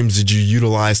income streams did you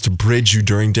utilize to bridge you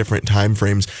during different time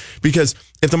frames? Because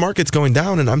if the market's going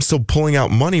down and I'm still pulling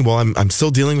out money, well, I'm still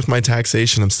dealing with my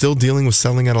taxation, I'm still dealing with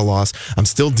selling at a loss, I'm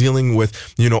still dealing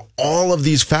with, all of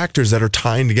these factors that are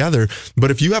tying together.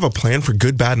 But if you have a plan for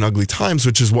good, bad, and ugly times,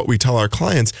 which is what we tell our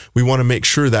clients, we want to make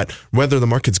sure that whether the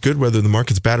market's good, whether the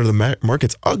market's bad, or the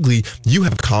market's ugly, you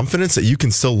have confidence that you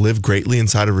can still live greatly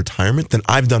inside of retirement, then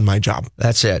I've done my job.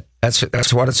 That's it.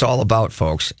 That's what it's all about,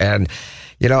 folks. And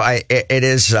it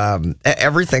is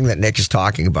everything that Nick is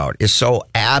talking about is so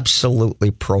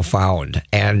absolutely profound,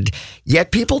 and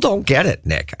yet people don't get it,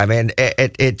 Nick. I mean,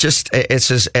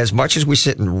 it's as much as we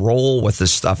sit and roll with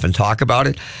this stuff and talk about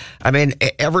it. I mean,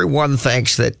 everyone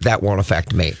thinks that won't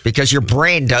affect me because your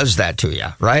brain does that to you,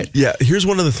 right? Yeah. Here's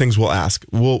one of the things we'll ask.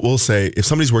 We'll say, if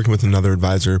somebody's working with another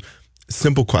advisor,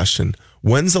 simple question: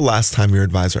 when's the last time your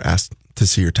advisor asked to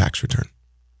see your tax return?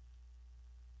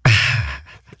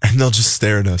 And they'll just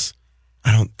stare at us.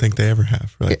 I don't think they ever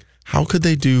have. We're like, how could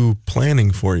they do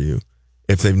planning for you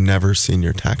if they've never seen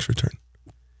your tax return?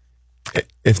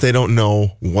 If they don't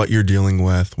know what you're dealing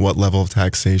with, what level of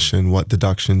taxation, what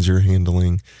deductions you're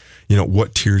handling,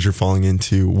 what tiers you're falling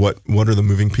into, what are the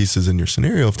moving pieces in your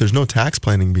scenario? If there's no tax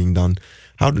planning being done,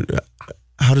 how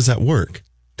does that work?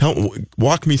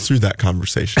 Walk me through that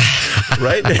conversation,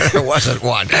 right? There wasn't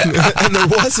one. And there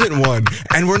wasn't one.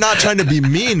 And we're not trying to be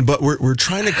mean, but we're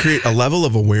trying to create a level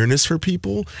of awareness for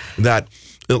people that,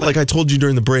 like I told you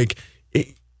during the break,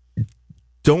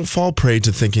 don't fall prey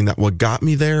to thinking that what got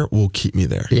me there will keep me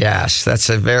there. Yes, that's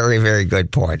a very, very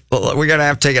good point. Well, we're going to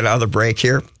have to take another break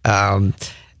here.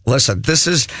 Listen, this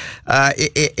is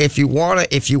if you want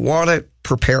to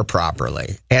prepare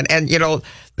properly, and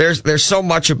there's so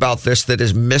much about this that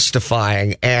is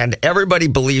mystifying, and everybody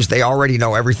believes they already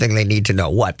know everything they need to know.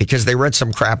 What? Because they read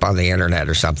some crap on the internet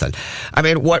or something. I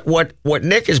mean, what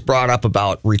Nick has brought up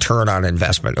about return on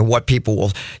investment and what people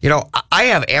will, I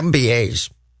have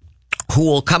MBAs who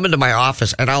will come into my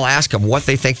office and I'll ask them what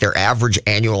they think their average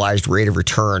annualized rate of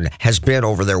return has been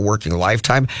over their working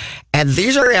lifetime. And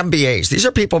these are MBAs. These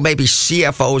are people, maybe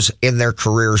CFOs in their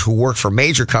careers, who work for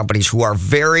major companies, who are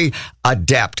very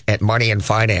adept at money and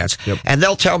finance. Yep. And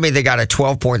they'll tell me they got a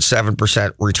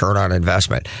 12.7% return on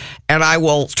investment. And I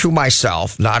will, to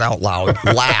myself, not out loud,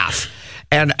 laugh.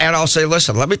 And I'll say,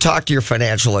 listen, let me talk to your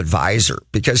financial advisor,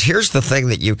 because here's the thing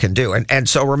that you can do. And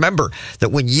so remember that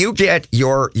when you get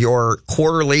your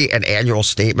quarterly and annual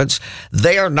statements,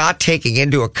 they are not taking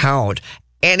into account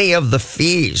any of the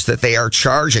fees that they are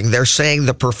charging. They're saying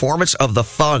the performance of the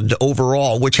fund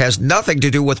overall, which has nothing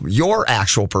to do with your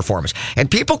actual performance.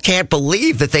 And people can't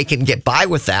believe that they can get by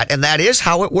with that. And that is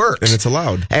how it works. And it's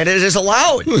allowed. And it is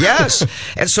allowed. Yes.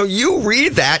 And so you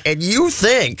read that and you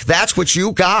think that's what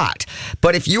you got.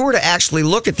 But if you were to actually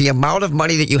look at the amount of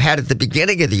money that you had at the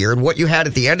beginning of the year and what you had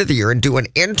at the end of the year and do an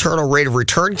internal rate of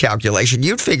return calculation,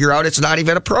 you'd figure out it's not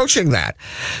even approaching that.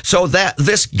 So that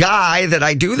this guy that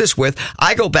I do this with, I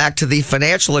I go back to the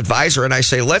financial advisor and I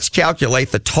say, let's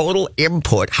calculate the total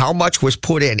input, how much was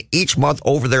put in each month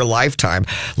over their lifetime.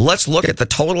 Let's look at the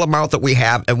total amount that we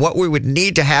have and what we would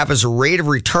need to have as a rate of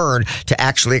return to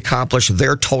actually accomplish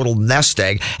their total nest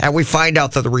egg. And we find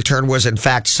out that the return was in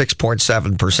fact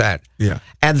 6.7%. Yeah.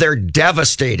 And they're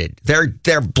devastated.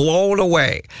 They're blown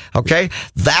away. Okay.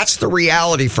 That's the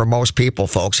reality for most people,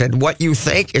 folks. And what you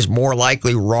think is more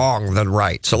likely wrong than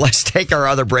right. So let's take our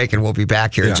other break and we'll be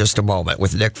back here in just a moment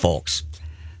with Nick Folks.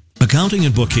 Accounting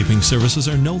and bookkeeping services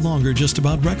are no longer just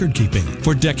about record keeping.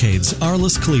 For decades,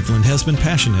 Arliss Cleveland has been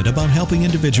passionate about helping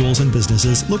individuals and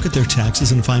businesses look at their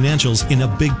taxes and financials in a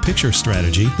big picture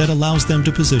strategy that allows them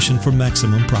to position for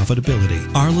maximum profitability.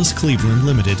 Arliss Cleveland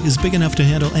Limited is big enough to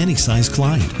handle any size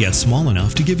client, yet small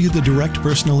enough to give you the direct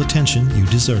personal attention you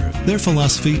deserve. Their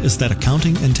philosophy is that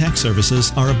accounting and tax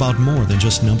services are about more than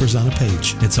just numbers on a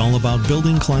page. It's all about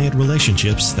building client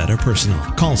relationships that are personal.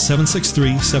 Call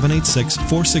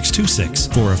 763-786-4626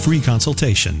 for a free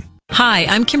consultation. Hi,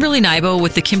 I'm Kimberly Nybo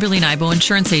with the Kimberly Nybo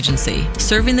Insurance Agency,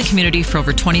 serving the community for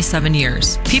over 27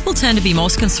 years. People tend to be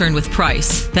most concerned with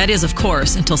price. That is, of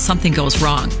course, until something goes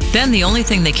wrong. Then the only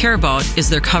thing they care about is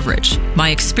their coverage. My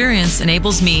experience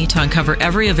enables me to uncover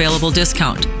every available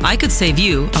discount. I could save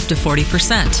you up to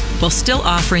 40% while still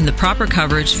offering the proper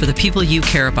coverage for the people you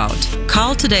care about.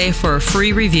 Call today for a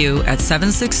free review at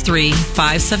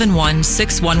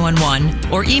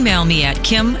 763-571-6111 or email me at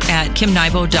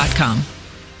kim@kimnybo.com.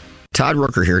 Todd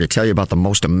Rooker here to tell you about the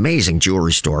most amazing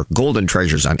jewelry store, Golden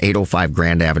Treasures on 805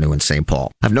 Grand Avenue in St.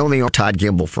 Paul. I've known the owner, Todd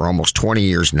Gimble, for almost 20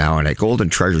 years now, and at Golden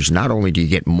Treasures, not only do you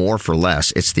get more for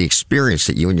less, it's the experience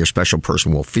that you and your special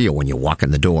person will feel when you walk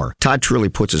in the door. Todd truly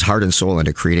puts his heart and soul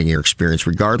into creating your experience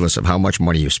regardless of how much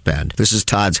money you spend. This is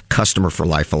Todd's customer for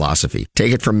life philosophy.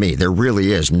 Take it from me, there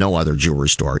really is no other jewelry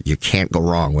store. You can't go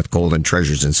wrong with Golden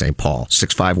Treasures in St. Paul.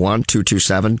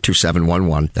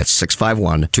 651-227-2711. That's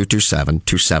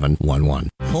 651-227-2711.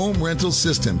 Home Rental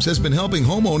Systems has been helping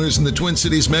homeowners in the Twin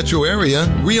Cities metro area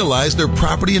realize their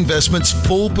property investment's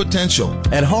full potential.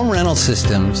 At Home Rental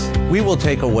Systems, we will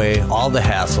take away all the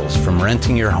hassles from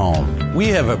renting your home. We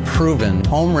have a proven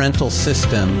home rental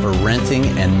system for renting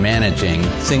and managing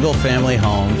single-family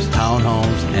homes,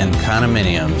 townhomes, and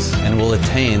condominiums, and will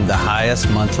attain the highest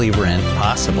monthly rent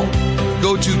possible.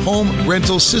 Go to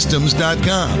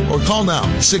homerentalsystems.com or call now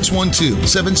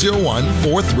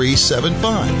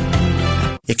 612-701-4375.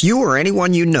 If you or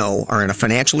anyone you know are in a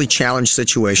financially challenged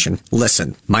situation,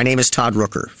 listen. My name is Todd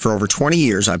Rooker. For over 20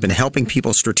 years, I've been helping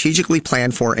people strategically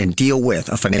plan for and deal with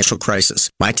a financial crisis.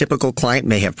 My typical client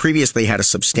may have previously had a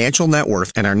substantial net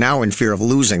worth and are now in fear of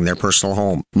losing their personal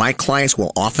home. My clients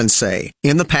will often say,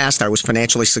 in the past, I was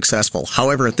financially successful.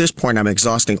 However, at this point, I'm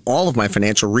exhausting all of my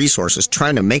financial resources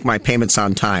trying to make my payments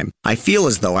on time. I feel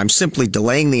as though I'm simply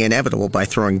delaying the inevitable by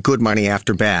throwing good money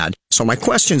after bad. So my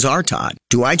questions are, Todd,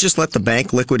 do I just let the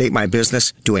bank liquidate my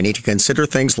business? Do I need to consider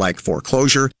things like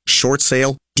foreclosure, short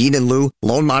sale, deed in lieu,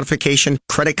 loan modification,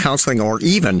 credit counseling, or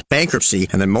even bankruptcy?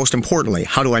 And then most importantly,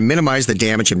 how do I minimize the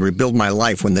damage and rebuild my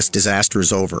life when this disaster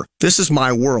is over? This is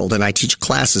my world, and I teach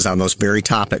classes on those very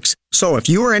topics. So if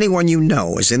you or anyone you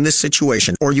know is in this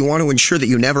situation, or you want to ensure that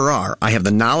you never are, I have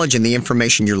the knowledge and the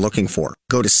information you're looking for.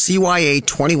 Go to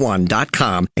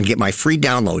CYA21.com and get my free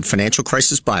download, Financial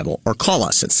Crisis Bible, or call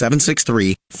us at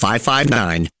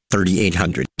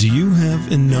 763-559-3800. Do you have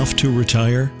enough to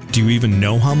retire? Do you even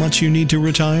know how much you need to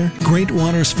retire? Great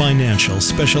Waters Financial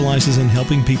specializes in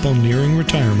helping people nearing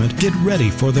retirement get ready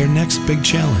for their next big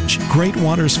challenge. Great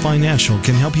Waters Financial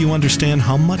can help you understand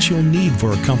how much you'll need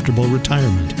for a comfortable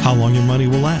retirement, how long your money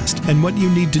will last, and what you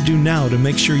need to do now to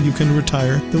make sure you can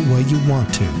retire the way you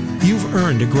want to. You've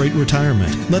earned a great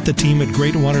retirement. Let the team at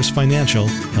Great Waters Financial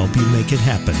help you make it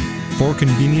happen. 4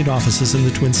 convenient offices in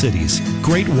the Twin Cities.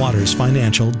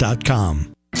 GreatWatersFinancial.com.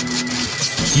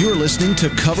 You're listening to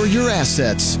Cover Your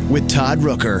Assets with Todd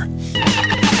Rooker.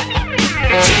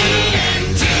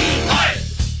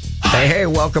 Hey,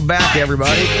 welcome back,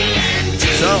 everybody.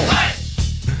 So,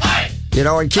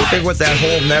 in keeping with that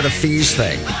whole net of fees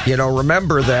thing,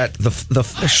 remember that the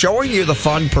showing you the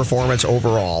fund performance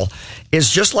overall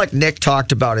is just like Nick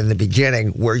talked about in the beginning,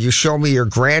 where you show me your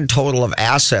grand total of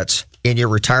assets in your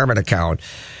retirement account.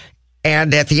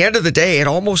 And at the end of the day, it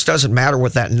almost doesn't matter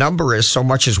what that number is so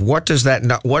much as what does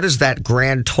that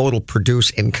grand total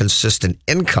produce in consistent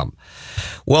income?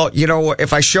 Well,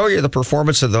 if I show you the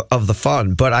performance of the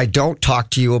fund, but I don't talk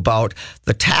to you about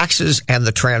the taxes and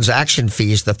the transaction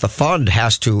fees that the fund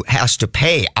has to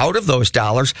pay out of those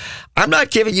dollars, I'm not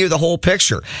giving you the whole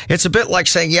picture. It's a bit like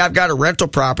saying, yeah, I've got a rental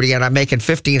property and I'm making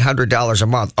 $1,500 a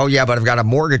month. Oh yeah, but I've got a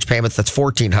mortgage payment that's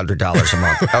 $1,400 a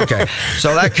month. Okay.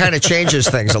 So that kind of changes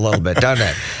things a little bit, doesn't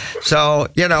it? So,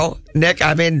 Nick,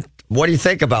 what do you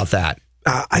think about that?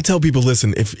 I tell people,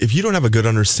 listen, if you don't have a good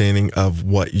understanding of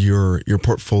what your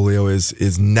portfolio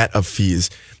is net of fees,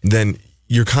 then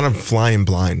you're kind of flying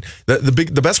blind.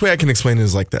 The best way I can explain it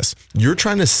is like this. You're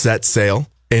trying to set sail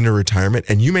into retirement,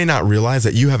 and you may not realize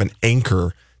that you have an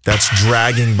anchor that's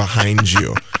dragging behind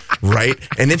you, right?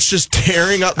 And it's just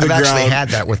tearing up the ground. I've actually had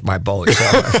that with my boat. So.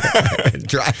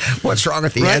 What's wrong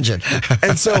with the engine?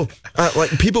 And so,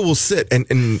 people will sit and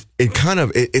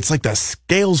it's like the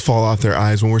scales fall off their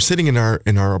eyes when we're sitting in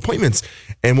our appointments,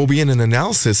 and we'll be in an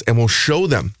analysis and we'll show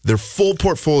them their full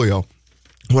portfolio.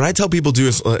 What I tell people to do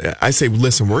is I say,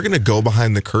 listen, we're going to go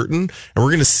behind the curtain and we're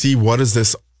going to see, what does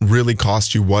this really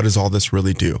cost you? What does all this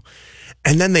really do?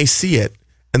 And then they see it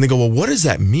and they go, well, what does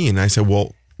that mean? And I say,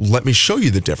 well, let me show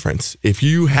you the difference. If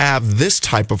you have this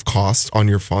type of cost on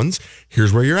your funds,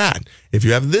 here's where you're at. If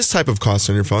you have this type of cost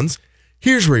on your funds,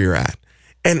 here's where you're at.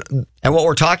 And what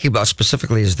we're talking about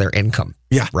specifically is their income.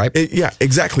 Yeah. Right? Yeah,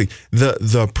 exactly.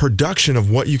 The production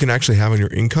of what you can actually have on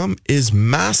your income is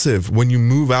massive when you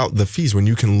move out the fees, when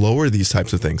you can lower these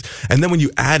types of things. And then when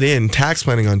you add in tax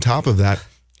planning on top of that,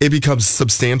 it becomes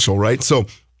substantial, right? So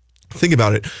think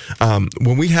about it.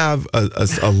 When we have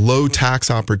a low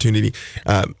tax opportunity,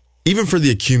 even for the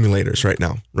accumulators right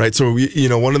now, right? So,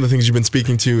 one of the things you've been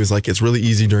speaking to is like, it's really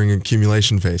easy during an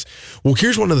accumulation phase. Well,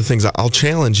 here's one of the things I'll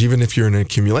challenge, even if you're in an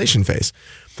accumulation phase.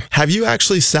 Have you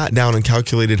actually sat down and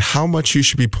calculated how much you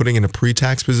should be putting in a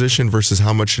pre-tax position versus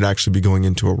how much should actually be going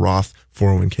into a Roth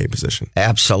 401k position?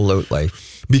 Absolutely.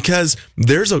 Because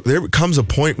there comes a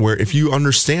point where if you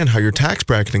understand how your tax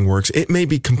bracketing works, it may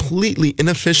be completely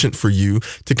inefficient for you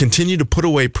to continue to put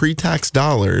away pre-tax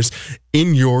dollars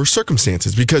in your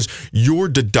circumstances, because your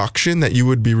deduction that you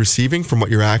would be receiving from what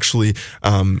you're actually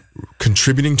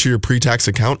contributing to your pre-tax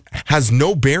account has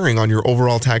no bearing on your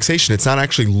overall taxation. It's not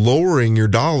actually lowering your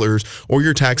dollars or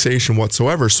your taxation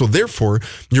whatsoever. So therefore,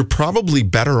 you're probably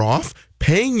better off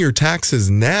paying your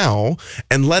taxes now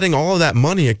and letting all of that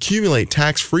money accumulate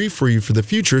tax-free for you for the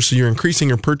future, so you're increasing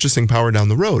your purchasing power down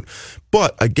the road.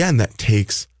 But again, that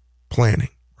takes planning.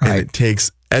 Right. And it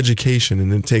takes education,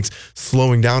 and it takes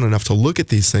slowing down enough to look at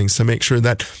these things to make sure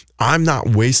that I'm not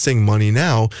wasting money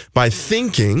now by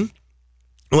thinking,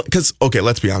 because, okay,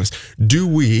 let's be honest. Do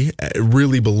we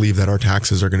really believe that our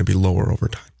taxes are going to be lower over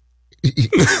time?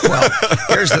 Well,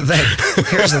 here's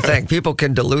the thing. People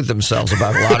can delude themselves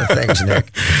about a lot of things, Nick.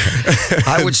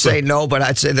 I would say no, but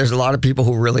I'd say there's a lot of people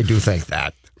who really do think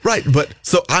that. Right. But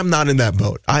so I'm not in that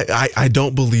boat. I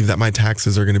don't believe that my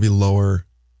taxes are going to be lower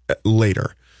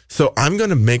later. So I'm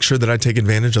going to make sure that I take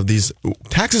advantage of these.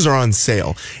 Taxes are on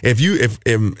sale.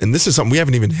 And this is something we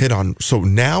haven't even hit on. So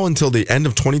now until the end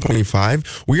of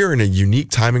 2025, we are in a unique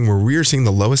timing where we are seeing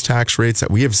the lowest tax rates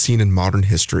that we have seen in modern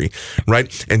history,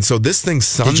 right? And so this thing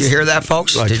sunsets. Did you hear that,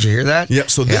 folks? Did you hear that? Yeah.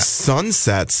 So this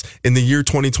sunsets in the year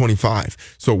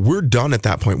 2025. So we're done at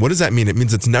that point. What does that mean? It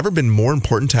means it's never been more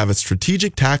important to have a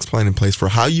strategic tax plan in place for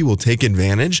how you will take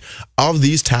advantage of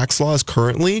these tax laws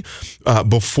currently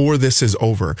before this is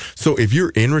over. So if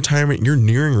you're in retirement, you're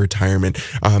nearing retirement,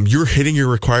 you're hitting your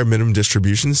required minimum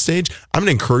distribution stage, I'm going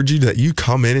to encourage you that you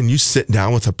come in and you sit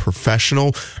down with a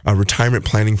professional retirement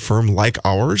planning firm like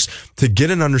ours to get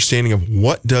an understanding of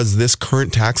what does this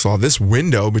current tax law, this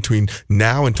window between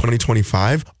now and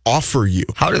 2025, offer you.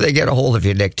 How do they get a hold of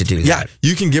you, Nick, to do that? Yeah,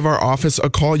 you can give our office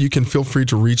a call. You can feel free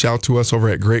to reach out to us over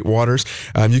at Great Waters.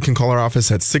 You can call our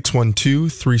office at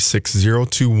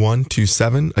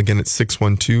 612-360-2127. Again, it's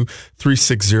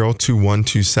 612-360-2127.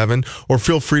 Or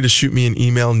feel free to shoot me an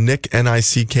email,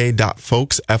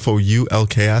 nick.folks,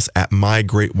 FOULKS, at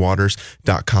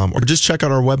mygreatwaters.com. Or just check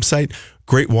out our website,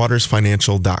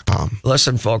 greatwatersfinancial.com.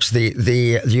 Listen, folks, the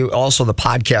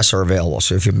podcasts are available.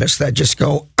 So if you missed that, just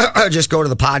go to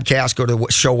the podcast, go to the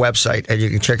show website, and you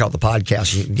can check out the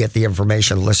podcast. You can get the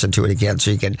information, listen to it again,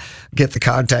 so you can get the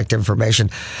contact information.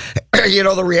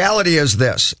 The reality is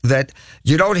this, that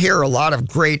you don't hear a lot of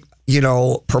great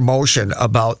promotion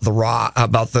about the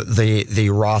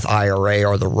Roth IRA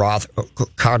or the Roth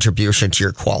contribution to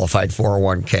your qualified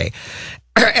 401k.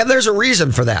 And there's a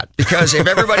reason for that, because if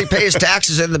everybody pays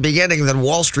taxes in the beginning, then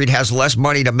Wall Street has less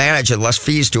money to manage and less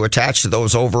fees to attach to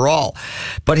those overall.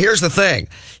 But here's the thing.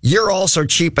 You're also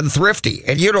cheap and thrifty,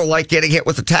 and you don't like getting hit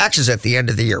with the taxes at the end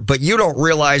of the year. But you don't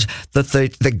realize that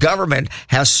the government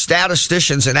has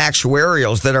statisticians and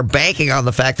actuarials that are banking on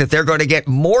the fact that they're going to get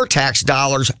more tax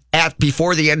dollars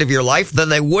before the end of your life than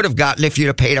they would have gotten if you'd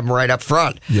have paid them right up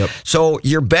front. Yep. So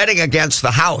you're betting against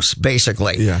the house,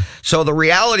 basically. Yeah. So the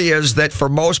reality is that for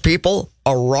most people,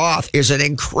 a Roth is an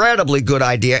incredibly good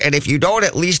idea. And if you don't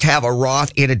at least have a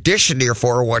Roth in addition to your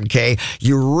 401k,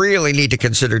 you really need to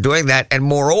consider doing that. And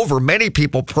moreover, many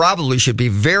people probably should be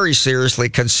very seriously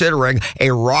considering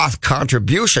a Roth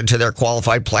contribution to their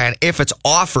qualified plan if it's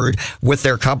offered with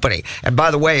their company. And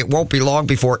by the way, it won't be long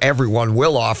before everyone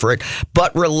will offer it,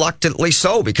 but reluctantly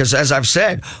so, because as I've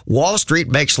said, Wall Street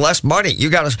makes less money.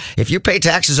 If you pay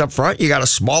taxes up front, you got a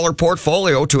smaller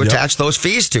portfolio to attach those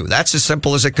fees to. That's as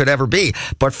simple as it could ever be.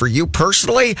 But for you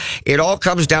personally, it all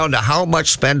comes down to how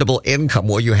much spendable income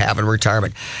will you have in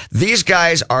retirement. These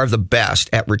guys are the best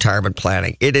at retirement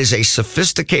planning. It is a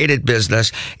sophisticated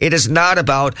business. It is not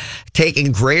about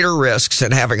taking greater risks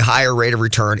and having higher rate of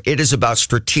return. It is about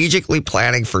strategically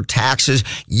planning for taxes,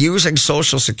 using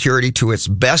Social Security to its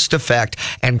best effect,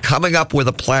 and coming up with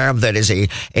a plan that is a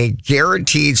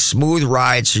guaranteed smooth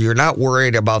ride, so you're not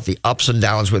worried about the ups and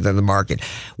downs within the market.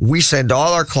 We send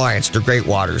all our clients to Great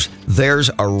Waters.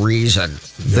 There's a reason.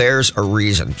 There's a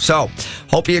reason. So,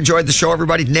 hope you enjoyed the show,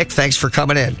 everybody. Nick, thanks for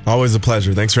coming in. Always a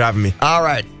pleasure. Thanks for having me. All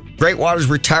right. Great Waters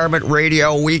Retirement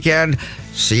Radio Weekend.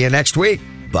 See you next week.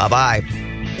 Bye-bye.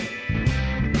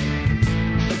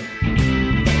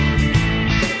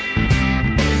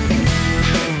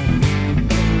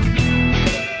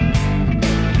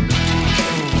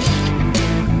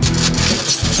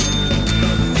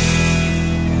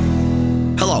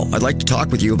 I'd like to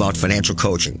talk with you about financial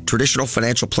coaching. Traditional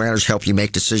financial planners help you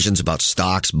make decisions about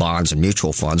stocks, bonds, and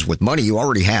mutual funds with money you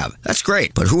already have. That's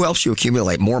great, but who helps you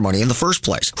accumulate more money in the first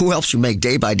place? Who helps you make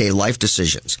day-by-day life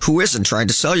decisions? Who isn't trying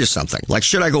to sell you something? Like,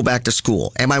 should I go back to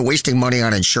school? Am I wasting money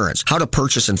on insurance? How to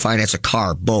purchase and finance a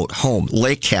car, boat, home,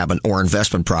 lake cabin, or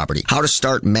investment property? How to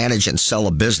start, manage, and sell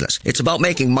a business? It's about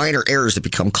making minor errors that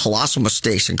become colossal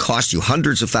mistakes and cost you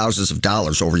hundreds of thousands of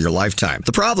dollars over your lifetime.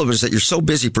 The problem is that you're so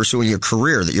busy pursuing your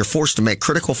career that you're forced to make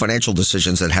critical financial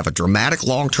decisions that have a dramatic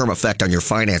long-term effect on your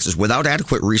finances without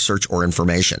adequate research or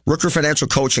information. Rooker Financial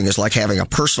Coaching is like having a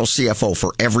personal CFO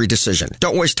for every decision.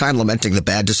 Don't waste time lamenting the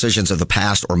bad decisions of the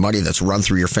past or money that's run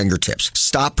through your fingertips.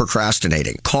 Stop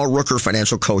procrastinating. Call Rooker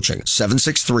Financial Coaching,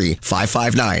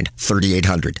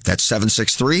 763-559-3800. That's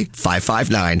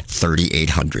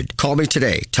 763-559-3800. Call me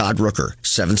today, Todd Rooker,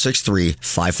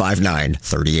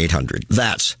 763-559-3800.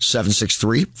 That's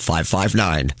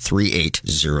 763-559-3800.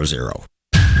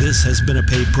 This has been a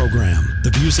paid program. The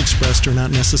views expressed are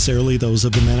not necessarily those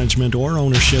of the management or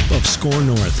ownership of SKOR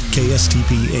North,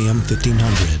 KSTP AM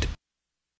 1500.